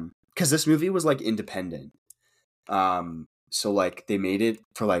 cause this movie was like independent. So like they made it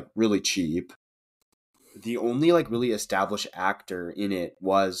for like really cheap. The only like really established actor in it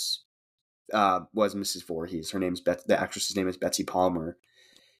was Mrs. Voorhees. The actress's name is Betsy Palmer,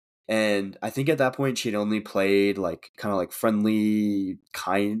 and I think at that point she'd only played like kind of like friendly,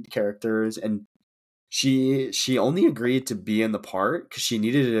 kind characters, and she only agreed to be in the part because she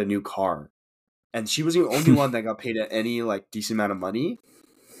needed a new car, and she was the only one that got paid any like decent amount of money,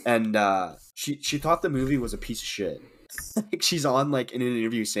 and she thought the movie was a piece of shit. Like she's on like in an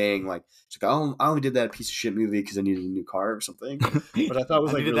interview saying like she's like, I only did that piece of shit movie because I needed a new car or something. But I thought it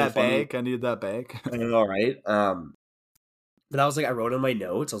was like really funny. I needed that bag. I know, right? But I was like, I wrote in my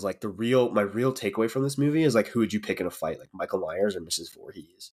notes. I was like, my real takeaway from this movie is like, who would you pick in a fight, like Michael Myers or Mrs.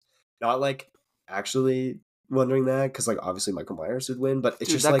 Voorhees? Not like actually wondering that because like obviously Michael Myers would win, but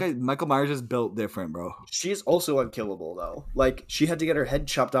it's just that like guy, Michael Myers is built different, bro. She is also unkillable though. Like she had to get her head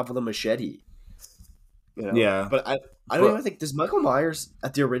chopped off with a machete. You know? Yeah, but I don't even think does Michael Myers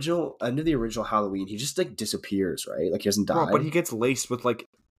at the end of the original Halloween, he just like disappears, right? Like he doesn't die. Bro, but he gets laced with like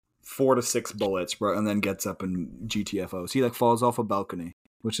 4 to 6 bullets, bro, and then gets up and GTFOs. He like falls off a balcony,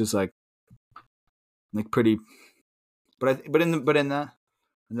 which is like pretty. But in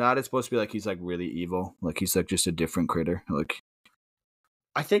that it's supposed to be like he's like really evil, like he's like just a different critter. Like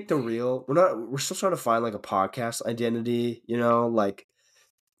I think we're still trying to find like a podcast identity, you know, like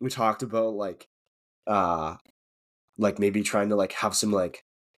we talked about like maybe trying to like have some like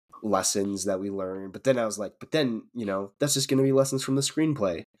lessons that we learn, but then I was like, you know, that's just gonna be lessons from the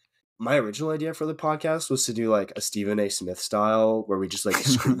screenplay. My original idea for the podcast was to do like a Stephen A. Smith style where we just like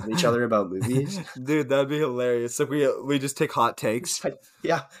scream at each other about movies. Dude, that'd be hilarious. So we just take hot takes.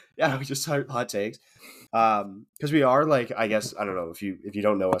 Yeah, we just take hot takes. Because we are like, I guess, I don't know if you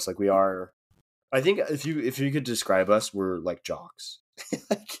don't know us, like we are. I think if you could describe us, we're like jocks.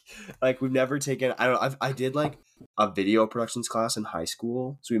 like we've never taken. I don't know. I did like a video productions class in high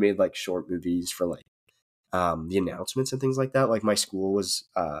school, so we made like short movies for like the announcements and things like that. Like my high school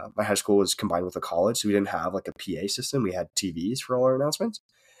was combined with a college, so we didn't have like a PA system. We had TVs for all our announcements,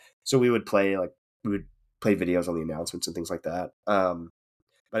 so we would play videos on the announcements and things like that.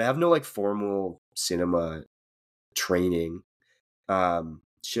 But I have no like formal cinema training.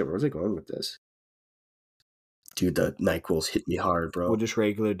 Shit, where was I going with this? Dude, the NyQuil's hit me hard, bro. We're just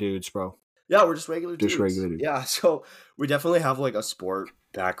regular dudes, bro. Yeah, we're just regular dudes. Just regular dudes. Yeah, so we definitely have like a sport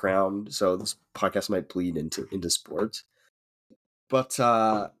background, so this podcast might bleed into sports. But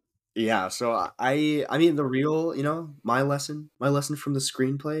yeah, so I mean the real, you know, my lesson from the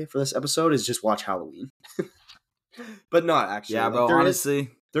screenplay for this episode is just watch Halloween. But not actually. Yeah, bro,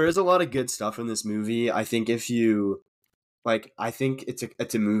 honestly. There is a lot of good stuff in this movie. I think if you I think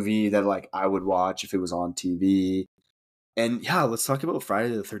it's a movie that like I would watch if it was on TV. And yeah, let's talk about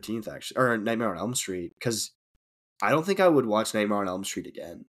Friday the 13th actually, or Nightmare on Elm Street, because I don't think I would watch Nightmare on Elm Street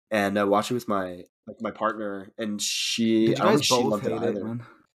again. And I watched it with my partner, and she. Did you guys both hate it, man?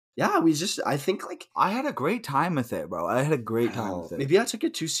 Yeah, I think like I had a great time with it, bro. I had a great time with it. Maybe I took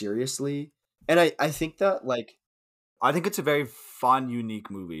it too seriously, and I think that like. I think it's a very fun, unique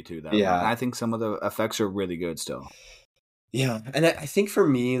movie too. That yeah, I think some of the effects are really good still. Yeah, and I think for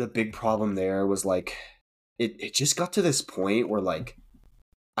me the big problem there was like it just got to this point where like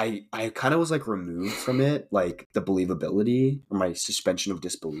I kind of was like removed from it, like the believability or my suspension of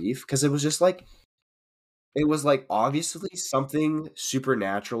disbelief, because it was just like it was like obviously something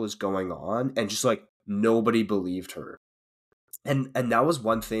supernatural is going on, and just like nobody believed her, and that was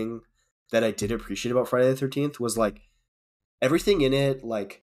one thing that I did appreciate about Friday the 13th was like everything in it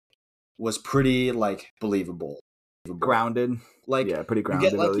like was pretty like believable. Grounded, like yeah, pretty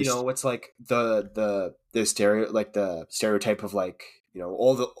grounded. You get like you know it's like the stereotype of like you know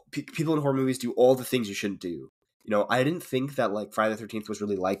all the people in horror movies do all the things you shouldn't do. You know, I didn't think that like Friday the 13th was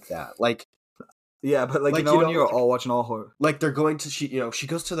really like that. Like, yeah, but like you know when you're all watching all horror, like they're going to she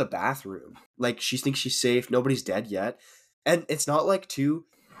goes to the bathroom, like she thinks she's safe, nobody's dead yet, and it's not like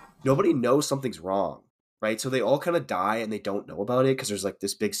nobody knows something's wrong. Right, so they all kind of die and they don't know about it because there's like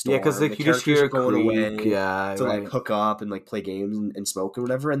this big storm. Yeah, because like, you just hear going away, to like hook up and like play games and smoke and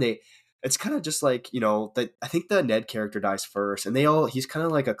whatever. And it's kind of just like you know that I think the Ned character dies first, and he's kind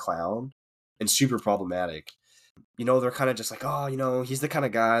of like a clown and super problematic. You know, they're kind of just like, oh, you know, he's the kind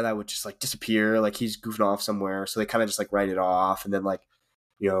of guy that would just like disappear, like he's goofing off somewhere. So they kind of just like write it off, and then like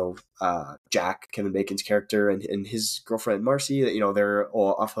you know, Jack, Kevin Bacon's character, and his girlfriend Marcy, you know, they're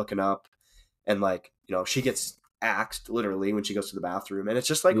all off hooking up. And like, you know, she gets axed literally when she goes to the bathroom, and it's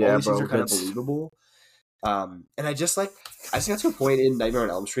just like all these things are kind of believable. And I just got to a point in Nightmare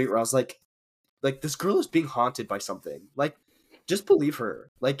on Elm Street where I was like this girl is being haunted by something. Like, just believe her.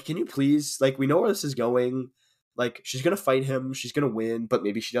 Like, can you please? Like, we know where this is going. Like, she's gonna fight him. She's gonna win, but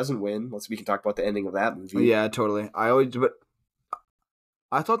maybe she doesn't win. We can talk about the ending of that movie. Yeah, totally. I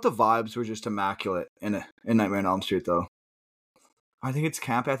thought the vibes were just immaculate in Nightmare on Elm Street, though. I think it's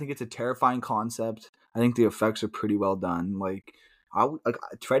campy. I think it's a terrifying concept. I think the effects are pretty well done. Like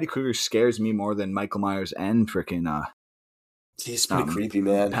Freddy Krueger scares me more than Michael Myers and freaking he's pretty creepy,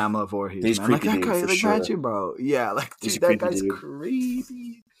 man. Pamela Voorhees. He's man. creepy, like that guy, like sure. Matthew, bro. Yeah, like dude, that guy's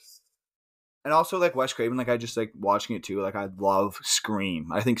creepy. And also like Wes Craven, like I just like watching it too. Like I love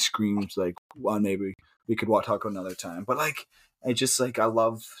Scream. I think Scream's like one maybe we could talk another time. But like I just like I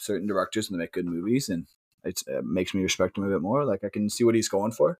love certain directors and they make good movies and. It makes me respect him a bit more. Like I can see what he's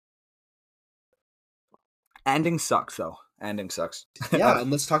going for. Ending sucks though. Ending sucks. Yeah, and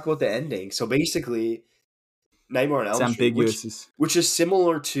let's talk about the ending. So basically, Nightmare on Elm Street, which is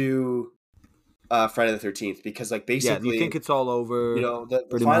similar to Friday the 13th, because like basically, you think it's all over. You know,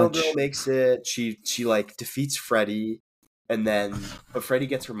 the final girl makes it. She like defeats Freddy, but Freddy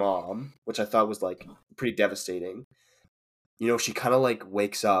gets her mom, which I thought was like pretty devastating. she kind of like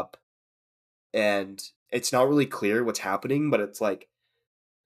wakes up and it's not really clear what's happening, but it's like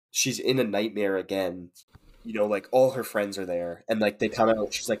she's in a nightmare again. Like all her friends are there and like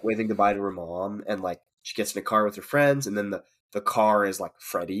she's like waving goodbye to her mom and like she gets in a car with her friends and then the car is like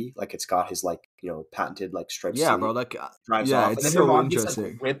Freddy, like it's got his like, patented like striped Yeah, suit, bro. Like, drives yeah, off. it's And then her so mom gets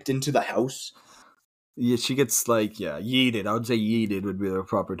interesting. like ripped into the house. Yeah, she gets like yeeted. I would say yeeted would be the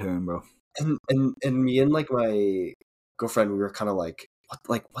proper term, bro. And me and like my girlfriend, we were kind of like,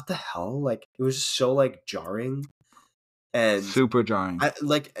 what the hell? Like it was just so like jarring. And super jarring.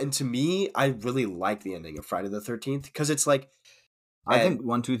 And to me, I really like the ending of Friday the 13th because it's like, I think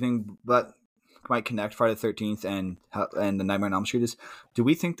two thing that might connect Friday the 13th and the Nightmare on Elm Street is, do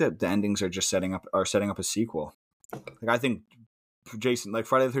we think that the endings are just setting up a sequel? Like I think Jason, like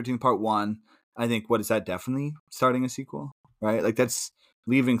Friday the 13th Part 1, I think what is that definitely starting a sequel, right? Like that's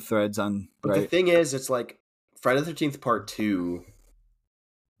leaving threads on. But the thing is, it's like Friday the 13th Part 2,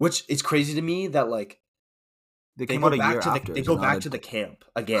 which it's crazy to me that like. They go back to the camp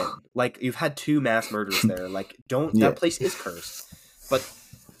again. Like you've had 2 mass murders there. Like that place is cursed. But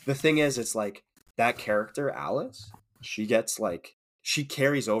the thing is, it's like that character Alice, she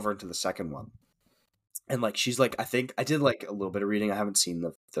carries over into the second one, and like she's like, I think I did like a little bit of reading. I haven't seen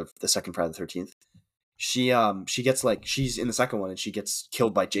the second Friday the 13th. She gets like she's in the second one and she gets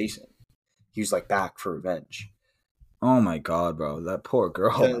killed by Jason. He was like back for revenge. Oh my god, bro, that poor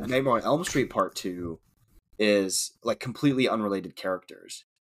girl. The Nightmare on Elm Street Part 2. Is like completely unrelated characters,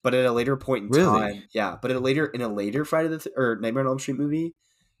 but at a later point in time, but in a later Friday or Nightmare on Elm Street movie,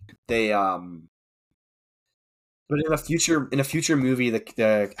 they but in a future movie, the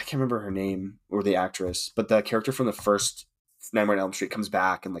I can't remember her name or the actress, but the character from the first Nightmare on Elm Street comes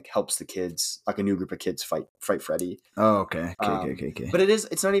back and like helps the kids, like a new group of kids fight Freddy. Oh, okay. Okay. But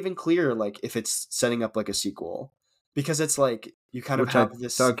it's not even clear like if it's setting up like a sequel. Because it's like you kind of have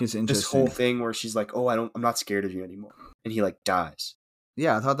this whole thing where she's like, "Oh, I'm not scared of you anymore," and he like dies.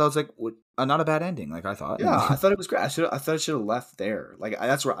 Yeah, I thought that was like not a bad ending. Like I thought. Yeah, I thought it was great. I thought it should have left there. Like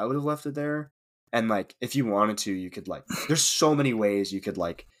that's where I would have left it there. And like if you wanted to, you could like. There's so many ways you could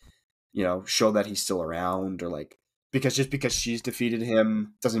like, show that he's still around or like because she's defeated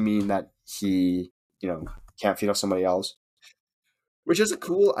him doesn't mean that he can't feed off somebody else. Which is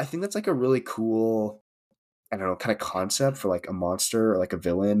I think that's like a really cool. I don't know, kind of concept for like a monster or like a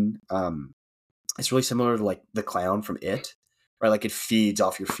villain. It's really similar to like the clown from It, right? Like it feeds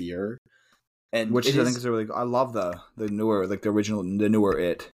off your fear, and I think is a really. I love the newer, like the newer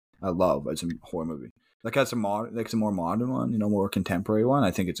It. I love as a horror movie. Like as a more modern one, more contemporary one.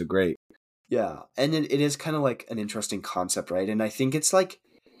 I think it's a great. Yeah, and it is kind of like an interesting concept, right? And I think it's like,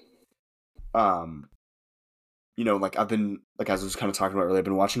 like I've been like as I was kind of talking about earlier, I've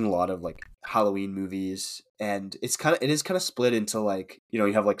been watching a lot of like Halloween movies, and it is kind of split into like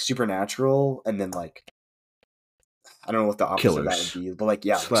you have like supernatural, and then like I don't know what the opposite of that would be, but like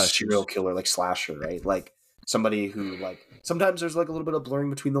like serial killer, like slasher, right? Like somebody who like sometimes there's like a little bit of blurring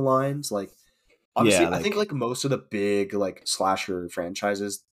between the lines. Like obviously, I think like most of the big like slasher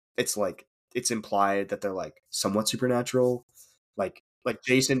franchises, it's like it's implied that they're like somewhat supernatural, like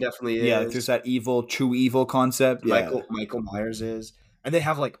Jason definitely is. Yeah, there's that true evil concept. Yeah. Michael Myers is, and they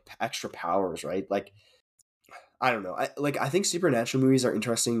have like extra powers, right? Like, I don't know. I think supernatural movies are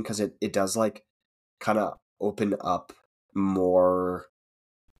interesting because it does like kind of open up more.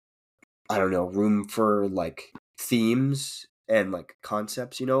 I don't know, room for like themes and like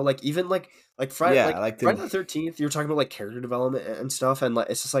concepts. Like even like Friday, Friday the 13th. You're talking about like character development and stuff, and like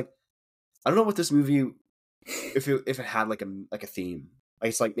it's just like I don't know what this movie. If it had like a theme, like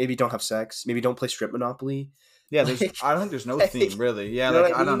it's like maybe don't have sex, maybe don't play strip Monopoly. Yeah, I don't think there's no theme really. Yeah,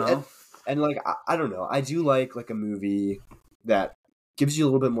 like I don't know. And like I don't know. I do like a movie that gives you a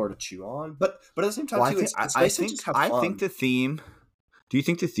little bit more to chew on, but at the same time too, it's nice to just have fun. I think the theme. Do you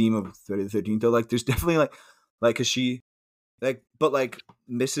think the theme of Friday the 13th though? Like, there's definitely like, cause she, like, but like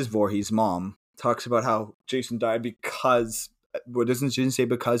Mrs. Voorhees' mom talks about how Jason died because. What doesn't she say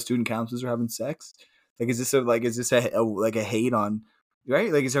because student councils are having sex? Like, is this a hate on,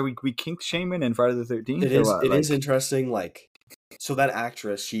 right? Like, is there we kink shaming in Friday the 13th? It is. It is interesting. Like, so that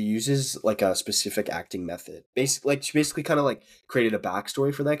actress, she uses like a specific acting method. She basically kind of like created a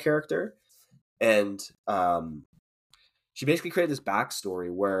backstory for that character, and she basically created this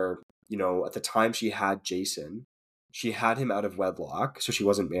backstory where at the time she had Jason, she had him out of wedlock, so she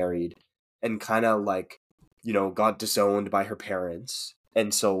wasn't married, and kind of like got disowned by her parents.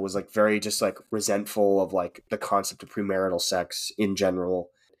 And so was like very just like resentful of like the concept of premarital sex in general.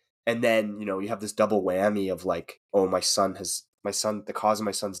 And then, you have this double whammy of like, oh, my son has the cause of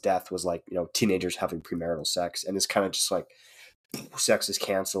my son's death was like, teenagers having premarital sex, and it's kind of just like sex is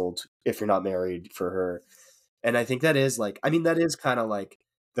canceled if you're not married for her. And I think that is like, I mean, that is kind of like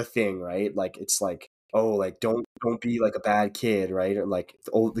the thing, right? Like, it's like, oh, like don't be like a bad kid, right? Or like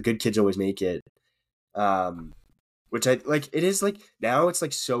the good kids always make it. Which I like. It is like now it's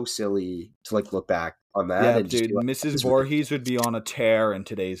like so silly to like look back on that. Yeah, and dude, just like, Mrs. Voorhees would be on a tear in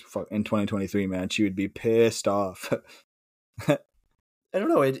 2023, man. She would be pissed off. I don't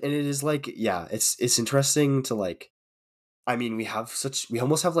know. And it is like, yeah, it's interesting to like. I mean, we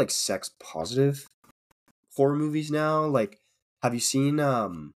almost have like sex positive horror movies now. Like, have you seen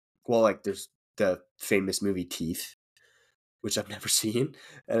like there's the famous movie Teeth, which I've never seen,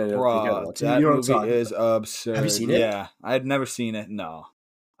 and I don't think I want to. That you know movie is absurd. Have you seen it? Yeah, I'd never seen it. No,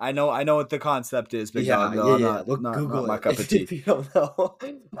 I know what the concept is, but yeah. Look, not Google my it cup of tea. if you don't know.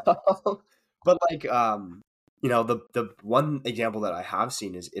 But like, the one example that I have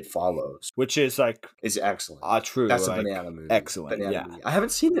seen is It Follows, which is like excellent. True, that's like, a banana movie. Excellent, movie. I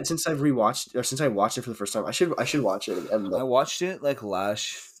haven't seen it since I watched it for the first time. I should watch it again. I watched it like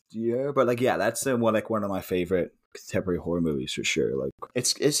last year, but like that's one of my favorite contemporary horror movies for sure. Like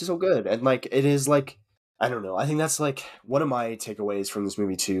it's just so good, and like it is like I don't know. I think that's like one of my takeaways from this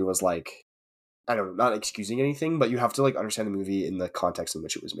movie too was like I don't know, not excusing anything, but you have to like understand the movie in the context in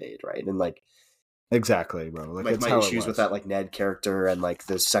which it was made, right? And like exactly, bro. Like my issues with that like Ned character and like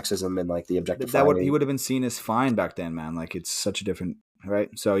the sexism and like the objectifying. He would have been seen as fine back then, man. Like it's such a different right.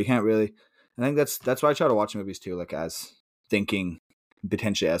 So you can't really. I think that's why I try to watch movies too, like as thinking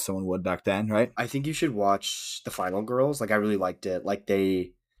potentially as someone would back then, right? I think you should watch The Final Girls. Like I really liked it. Like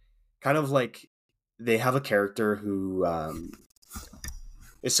they kind of like they have a character who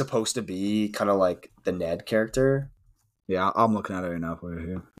is supposed to be kind of like the Ned character. Yeah, I'm looking at it right now for you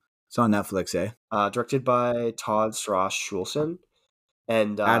here. It's on Netflix, eh? Directed by Todd Strauss Schulson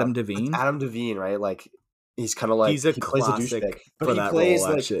and Adam Devine. Adam Devine, right? Like he's kind of like he plays a douchebag, but he plays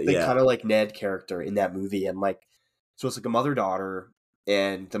role, like the kind of like Ned character in that movie, and like so it's like a mother-daughter.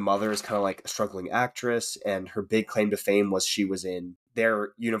 And the mother is kind of like a struggling actress, and her big claim to fame was she was in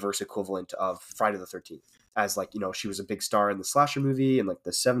their universe equivalent of Friday the 13th. As like, she was a big star in the slasher movie in like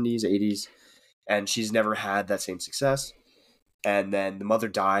the 70s, 80s, and she's never had that same success. And then the mother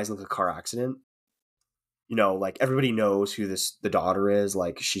dies in like a car accident. Like everybody knows who the daughter is.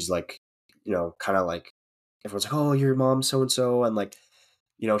 Like she's like, kind of like everyone's like, oh, your mom's so-and-so. And like,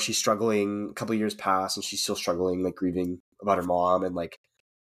 she's struggling. A couple of years pass and she's still struggling, like grieving about her mom, and like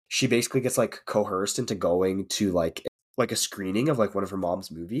she basically gets like coerced into going to like a screening of like one of her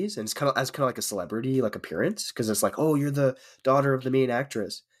mom's movies, and it's kind of like a celebrity like appearance, because it's like, oh, you're the daughter of the main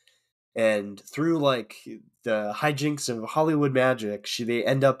actress, and through like the hijinks of Hollywood magic, they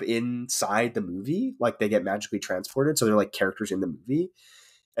end up inside the movie, like they get magically transported, so they're like characters in the movie,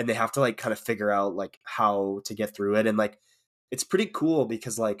 and they have to like kind of figure out like how to get through it, and like it's pretty cool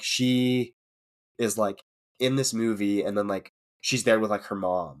because like she is like in this movie, and then like she's there with like her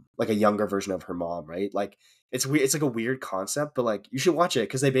mom, like a younger version of her mom, right? Like it's weird. It's like a weird concept, but like you should watch it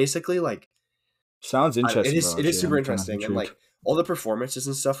because they basically like sounds interesting. It is super interesting, and like all the performances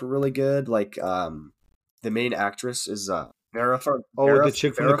and stuff are really good. Like the main actress is Vera the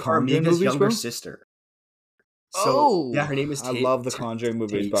chick from the Conjuring movies, younger bro? sister. So yeah, her name is. I love the Conjuring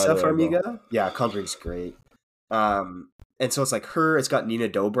movies. By the way, Farmiga. Yeah, Conjuring's great. And so it's like her. It's got Nina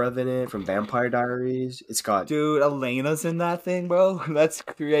Dobrev in it from Vampire Diaries. It's got Elena's in that thing, bro. That's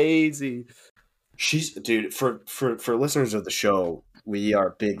crazy. She's for listeners of the show. We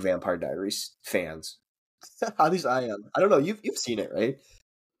are big Vampire Diaries fans. At least I am. I don't know. You've seen it, right?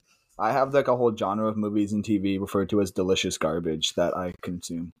 I have like a whole genre of movies and TV referred to as delicious garbage that I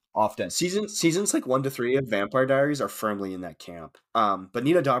consume often. Seasons like 1 to 3 of Vampire Diaries are firmly in that camp. But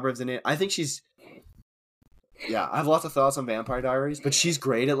Nina Dobrev's in it. I think she's. Yeah, I have lots of thoughts on Vampire Diaries, but she's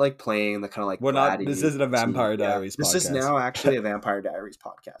great at like playing the kind of like. This isn't a Vampire Diaries. Podcast. This is now actually a Vampire Diaries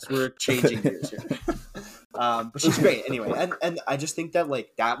podcast. We're changing gears here. But she's great anyway, and I just think that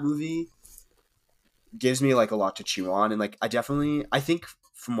like that movie gives me like a lot to chew on, and like I think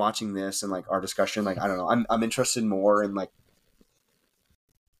from watching this and like our discussion, like I don't know, I'm interested more in like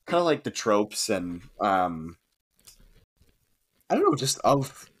kind of like the tropes and I don't know, just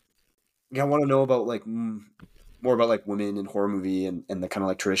of. I want to know about like more about like women in horror movie and the kind of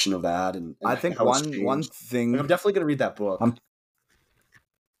like tradition of that. And I think one thing I'm definitely gonna read that book.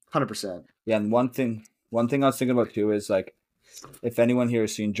 100%. Yeah, and one thing I was thinking about too is like if anyone here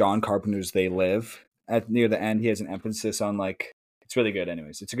has seen John Carpenter's They Live, at near the end he has an emphasis on like it's really good.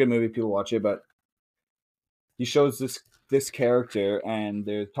 Anyways, it's a good movie. People watch it, but he shows this character and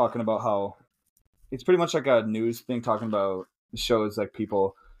they're talking about how it's pretty much like a news thing talking about shows like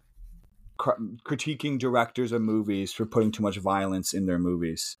people critiquing directors of movies for putting too much violence in their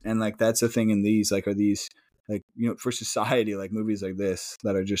movies, and like that's the thing in these, like, are these like, you know, for society, like movies like this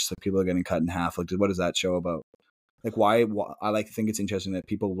that are just like people are getting cut in half, like what is that show about? Like why I like to think it's interesting that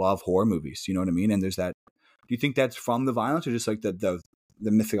people love horror movies, you know what I mean? And there's that, do you think that's from the violence or just like the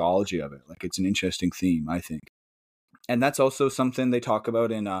mythology of it? Like it's an interesting theme, I think. And that's also something they talk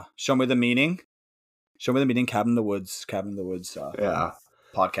about in Show Me the Meaning, Cabin in the Woods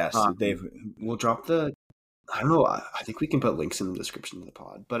podcast. We'll drop the, I don't know, I think we can put links in the description of the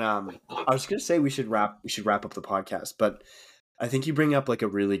pod, but I was gonna say we should wrap up the podcast, but I think you bring up like a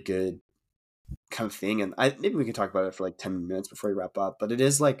really good kind of thing, and maybe we can talk about it for like 10 minutes before we wrap up. But it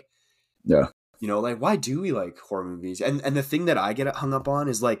is like, yeah, you know, like why do we like horror movies? And the thing that I get hung up on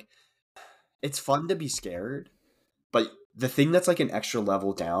is like, it's fun to be scared, but the thing that's like an extra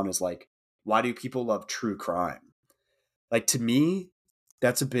level down is like, why do people love true crime? Like to me,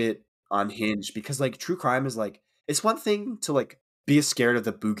 that's a bit unhinged, because like true crime is like, it's one thing to like be scared of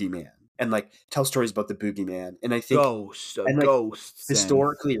the boogeyman and like tell stories about the boogeyman, and I think ghosts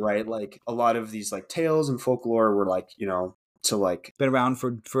historically, right, like a lot of these like tales and folklore were like, you know, to like been around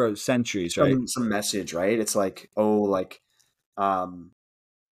for centuries, right? Some message, right? It's like, oh, like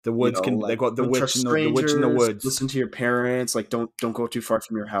the woods, you know, like, they got the witch in the woods, listen to your parents, like don't go too far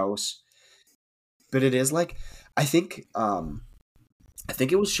from your house. But it is like, I think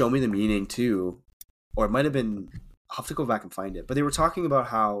it was Show Me the Meaning too, or it might have been, I'll have to go back and find it, but they were talking about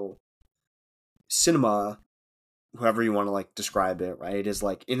how cinema, however you want to like describe it, right, is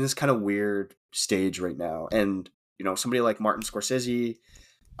like in this kind of weird stage right now. And you know, somebody like Martin Scorsese,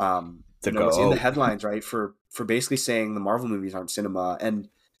 was in the headlines, right, for basically saying the Marvel movies aren't cinema. And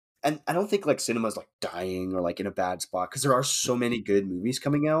I don't think like cinema is like dying or like in a bad spot, because there are so many good movies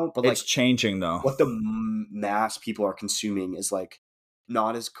coming out, but like it's changing though. What the mass people are consuming is like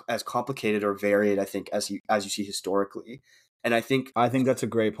not as complicated or varied, I think, as you see historically. And I think that's a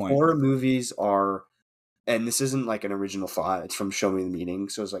great point. Horror movies are, and this isn't like an original thought, it's from Show Me the Meaning.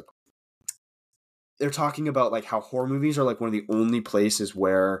 So it's like, they're talking about like how horror movies are like one of the only places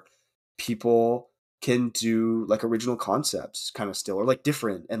where people can do like original concepts kind of still, or like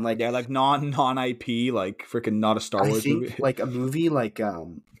different, and like, yeah, like non IP, like freaking not a Star Wars movie. Like a movie like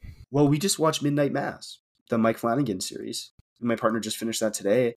well, we just watched Midnight Mass, the Mike Flanagan series. My partner just finished that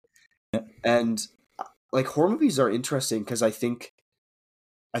today. And like horror movies are interesting because I think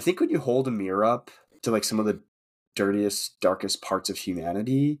when you hold a mirror up to like some of the dirtiest, darkest parts of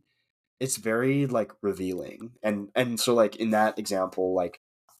humanity, it's very like revealing. And so like in that example, like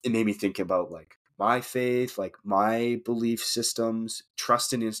it made me think about like my faith, like my belief systems,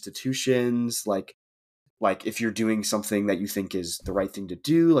 trust in institutions, like if you're doing something that you think is the right thing to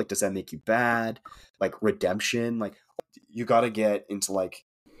do, like does that make you bad? Like redemption, like you got to get into like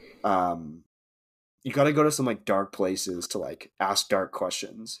you got to go to some like dark places to like ask dark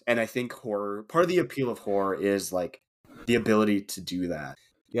questions. And I think horror, part of the appeal of horror is like the ability to do that.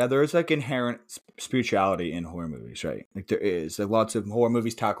 Yeah, there is like inherent spirituality in horror movies, right? Like there is like lots of horror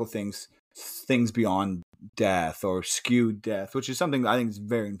movies tackle things beyond death or skewed death, which is something I think is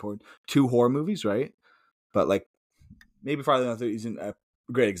very important to horror movies, right? But like maybe Friday the 13th isn't a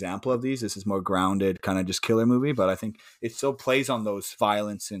great example of these. This is more grounded, kind of just killer movie, but I think it still plays on those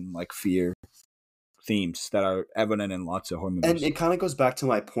violence and like fear themes that are evident in lots of horror movies. And it kind of goes back to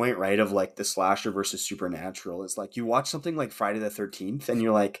my point, right, of like the slasher versus supernatural. It's like you watch something like Friday the 13th and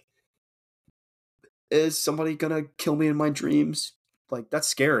you're like, is somebody gonna kill me in my dreams? Like that's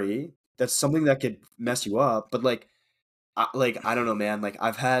scary. That's something that could mess you up. But like I don't know, man. Like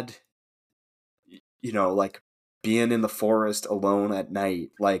I've had, you know, like being in the forest alone at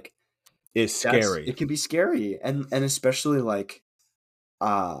night, like is scary. It can be scary, and especially like,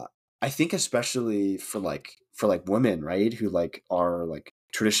 I think especially for like women, right, who like are like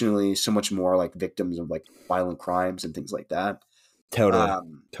traditionally so much more like victims of like violent crimes and things like that.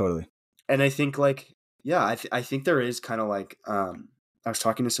 Totally. And I think like, yeah, I think there is kind of like, I was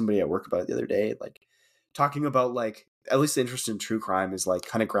talking to somebody at work about it the other day, like talking about like at least the interest in true crime is like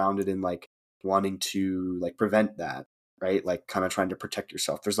kind of grounded in like wanting to like prevent that, right? Like kind of trying to protect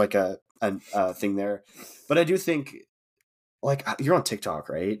yourself. There's like a thing there, but I do think like you're on TikTok,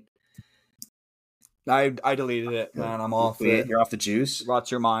 right? I deleted it, man. I'm off it. You're off the juice.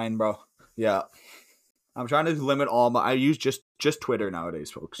 Rots your mind, bro. Yeah. I'm trying to limit all my. I use just Twitter nowadays,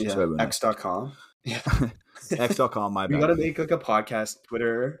 folks. Yeah. So X.com. Yeah. X.com. My bad. You gotta make like a podcast,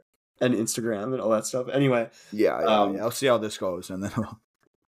 Twitter, and Instagram, and all that stuff. Anyway. Yeah. I'll see how this goes, and then.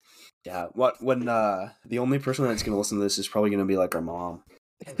 Yeah. When the only person that's gonna listen to this is probably gonna be like our mom.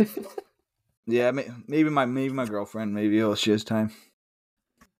 Yeah, maybe my girlfriend. Maybe she has time.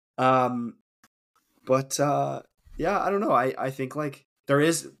 But yeah, I don't know. I think like there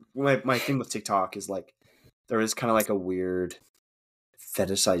is my thing with TikTok is like there is kind of like a weird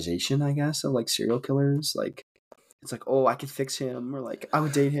fetishization, I guess, of like serial killers. Like it's like, oh, I could fix him, or like I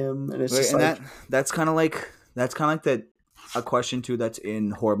would date him, and it's just and like that's kind of like that. A question too that's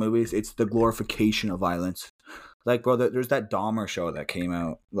in horror movies. It's the glorification of violence. Like, bro, there's that Dahmer show that came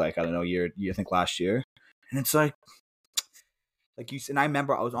out like I don't know you think last year, and it's like you. And I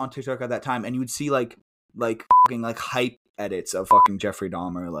remember I was on TikTok at that time, and you would see like fucking like hype edits of fucking Jeffrey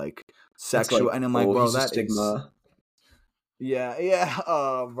Dahmer like sexual, like, and I'm like, oh, bro, he's a that stigma. Yeah.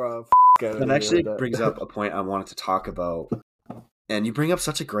 Oh, bro. That actually brings up a point I wanted to talk about, and you bring up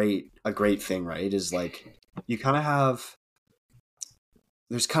such a great thing, right? Is like you kind of have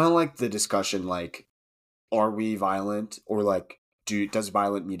there's kind of like the discussion like, are we violent, or like does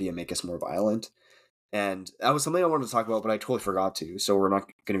violent media make us more violent? And that was something I wanted to talk about, but I totally forgot to. So we're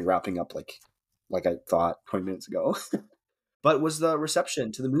not going to be wrapping up like I thought 20 minutes ago. But was the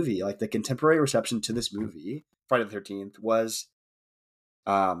reception to the movie, like the contemporary reception to this movie, Friday the 13th, was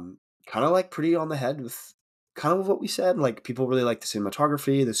kind of like pretty on the head with kind of what we said. Like people really liked the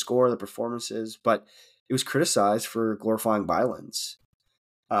cinematography, the score, the performances, but it was criticized for glorifying violence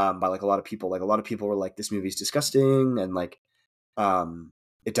by like a lot of people. Like a lot of people were like, this movie's disgusting, and like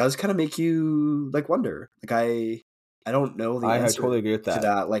it does kind of make you like wonder. Like I don't know the answer. I totally agree with that. To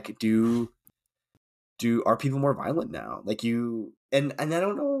that. Like are people more violent now? Like you and I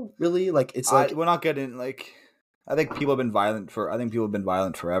don't know really. Like it's like we're not getting like. I think people have been violent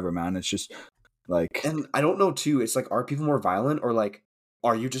forever, man. It's just like, and I don't know too. It's like, are people more violent, or like,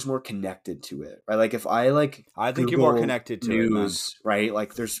 are you just more connected to it? Right? Like if I like, I think Google you're more connected to news, it, man. Right?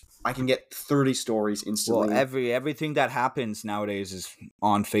 Like I can get 30 stories instantly. Well, everything that happens nowadays is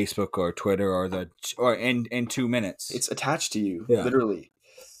on Facebook or Twitter or in 2 minutes. It's attached to you, literally.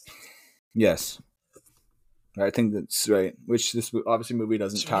 Yes. I think that's right. Which this obviously movie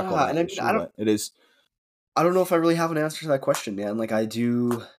doesn't tackle. And issue, but it is. I don't know if I really have an answer to that question, man. Like I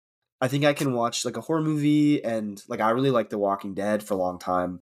think I can watch like a horror movie, and like I really like The Walking Dead for a long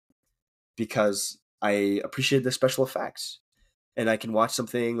time because I appreciate the special effects, and I can watch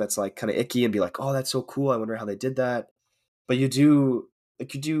something that's like kind of icky and be like, oh, that's so cool. I wonder how they did that. But I don't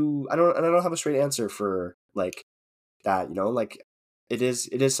have a straight answer for like that, you know, like it is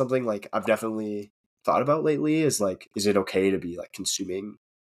something like I've definitely thought about lately is like, is it okay to be like consuming,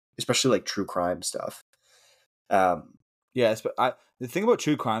 especially like true crime stuff? Yes, but the thing about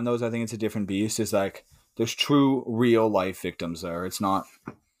true crime though is I think it's a different beast. Is like there's true real life victims there. It's not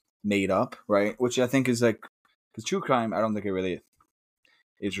made up, right? Which I think is like because true crime, I don't think it really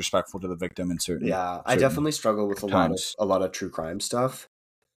is respectful to the victim in certain. Yeah, I definitely struggle with a lot of true crime stuff.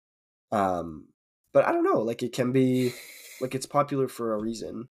 But I don't know. Like it can be like it's popular for a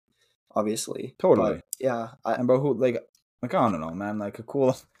reason, obviously. Totally. But, yeah. And but who like I don't know, man. Like a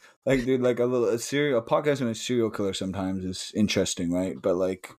cool. Like, dude, like a podcast on a serial killer sometimes is interesting, right? But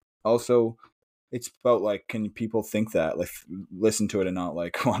like, also, it's about like, can people think that, like, listen to it and not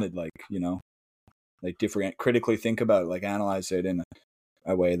like want to, like, you know, like critically think about it, like analyze it in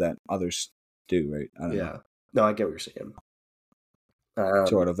a way that others do, right? I don't know. No, I get what you're saying.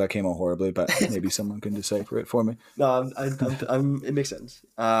 Sort of. That came out horribly, but maybe someone can decipher it for me. No, it makes sense.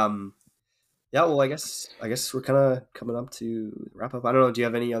 Yeah, well, I guess we're kind of coming up to wrap up. I don't know. Do you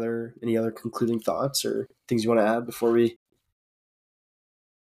have any other concluding thoughts or things you want to add before we?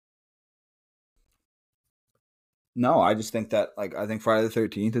 No, I just think that I think Friday the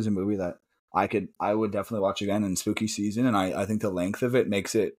 13th is a movie that I would definitely watch again in spooky season, and I think the length of it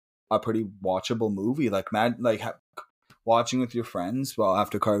makes it a pretty watchable movie. Like watching with your friends while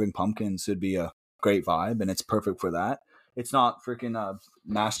after carving pumpkins would be a great vibe, and it's perfect for that. It's not freaking a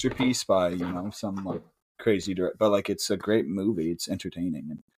masterpiece by some like crazy director, but like it's a great movie. It's entertaining,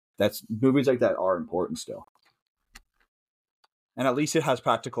 and that's movies like that are important still. And at least it has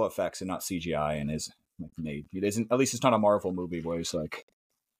practical effects and not CGI, and is like made. It isn't. At least it's not a Marvel movie where it's like.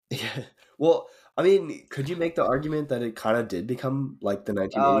 Yeah. Well, I mean, could you make the argument that it kind of did become like the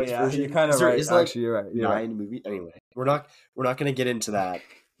 1980s version? You're kind of right. Actually, you're right. You're 9 movie. Anyway, we're not going to get into that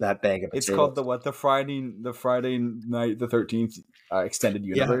bag of potatoes. It's called the Friday night the 13th extended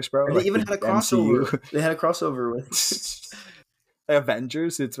universe, bro. And they even had a crossover. MCU. They had a crossover with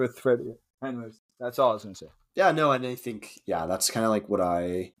Avengers. It's with Freddy. Anyways, that's all I was gonna say. Yeah, no, and I think that's kind of like what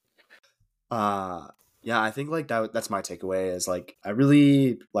I. I think like that's my takeaway is like I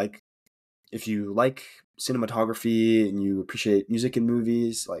really like if you like cinematography and you appreciate music in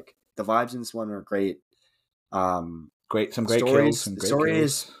movies, like the vibes in this one are great. Some great kills. The story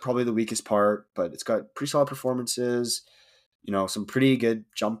is probably the weakest part, but it's got pretty solid performances. You know, some pretty good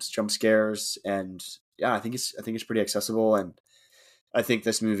jump scares, and yeah, I think it's pretty accessible, and I think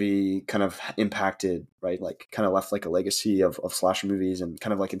this movie kind of impacted, right, like kind of left like a legacy of slasher movies, and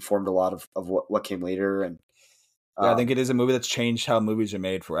kind of like informed a lot of what came later. And I think it is a movie that's changed how movies are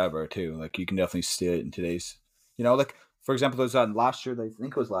made forever too. Like you can definitely see it in today's, you know, like for example, there's last year, I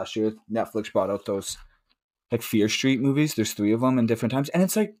think it was last year, Netflix brought out those like Fear Street movies. There's 3 of them in different times, and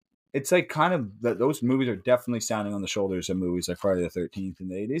it's like kind of those movies are definitely standing on the shoulders of movies like Friday the 13th in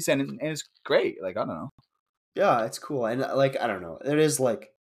the 80s, and it's great. Like I don't know. Yeah, it's cool, and like I don't know, it is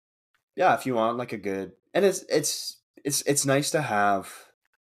like, yeah, if you want like a good, and it's nice to have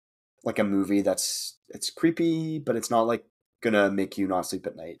like a movie it's creepy, but it's not like gonna make you not sleep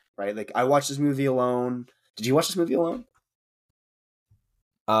at night, right? Like I watched this movie alone. Did you watch this movie alone?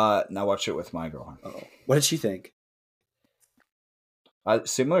 I watched it with my girlfriend. Oh, what did she think?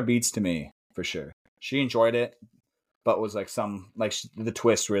 Similar beats to me for sure. She enjoyed it, but was like the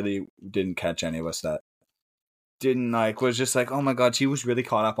twist really didn't catch any of us. That didn't like was just like, oh my god, she was really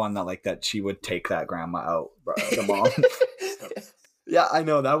caught up on that, like that she would take that grandma out, the mom. Yeah, I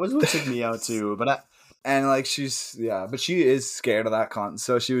know that was what took me out too, but but she is scared of that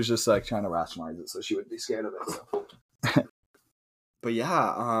so she was just like trying to rationalize it so she would be scared of it. So. But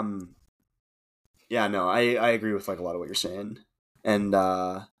yeah, no, I agree with like a lot of what you're saying, and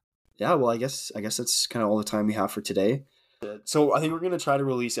yeah, well, I guess that's kind of all the time we have for today. So I think we're gonna try to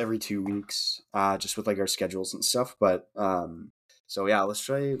release every 2 weeks, just with like our schedules and stuff. But so yeah, let's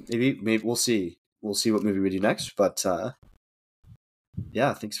try. Maybe we'll see what movie we do next. But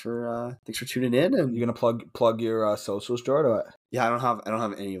yeah, thanks for tuning in. And you gonna plug your socials, Jordan? Or what? Yeah, I don't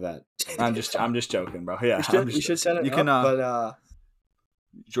have any of that. I'm just joking, bro. Yeah, we should set it you up, can, but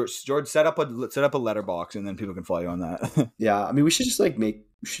George, set up a letterbox, and then people can follow you on that. Yeah, I mean, we should just like make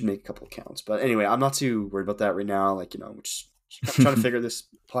a couple accounts. But anyway, I'm not too worried about that right now. Like, you know, we're just trying to figure this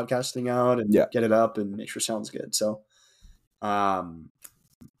podcast thing out and get it up and make sure it sounds good. So, yeah,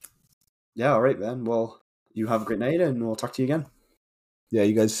 all right, man. Well, you have a great night, and we'll talk to you again. Yeah,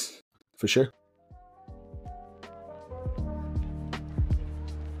 you guys, for sure.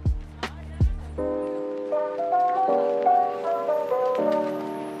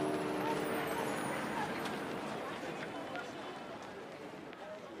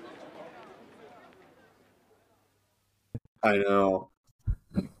 I know.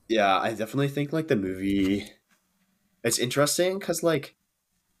 Yeah, I definitely think like the movie, it's interesting because like,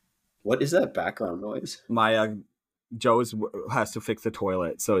 what is that background noise? My Joe has to fix the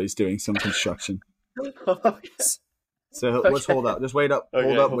toilet, so he's doing some construction. So let's hold up. Just wait up. Okay,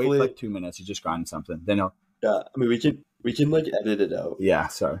 hold up. Wait like 2 minutes. He's just grinding something. Then he'll. Yeah, I mean we can like edit it out. Yeah,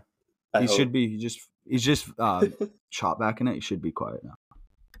 sorry. Should be. He's just shot back in it. He should be quiet now.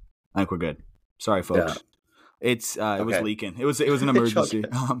 I think we're good. Sorry, folks. Yeah. It was leaking. It was an emergency.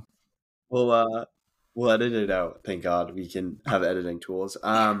 We'll edit it out. Thank God we can have editing tools.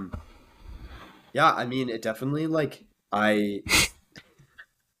 Yeah, I mean, it definitely like we'll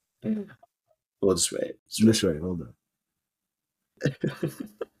just wait. Just wait. Hold on.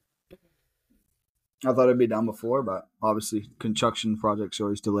 I thought it'd be done before, but obviously construction project's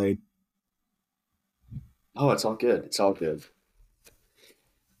always delayed. Oh, it's all good. It's all good.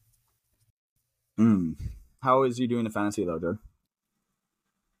 How is you doing in fantasy though, dude?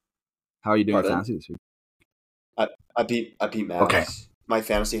 How are you doing in fantasy this week? I beat Matt. Okay. My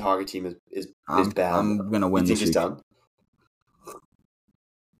fantasy hockey team is bad. I'm gonna win this week. Done?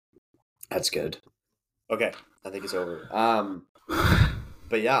 That's good. Okay, I think it's over.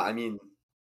 But yeah, I mean,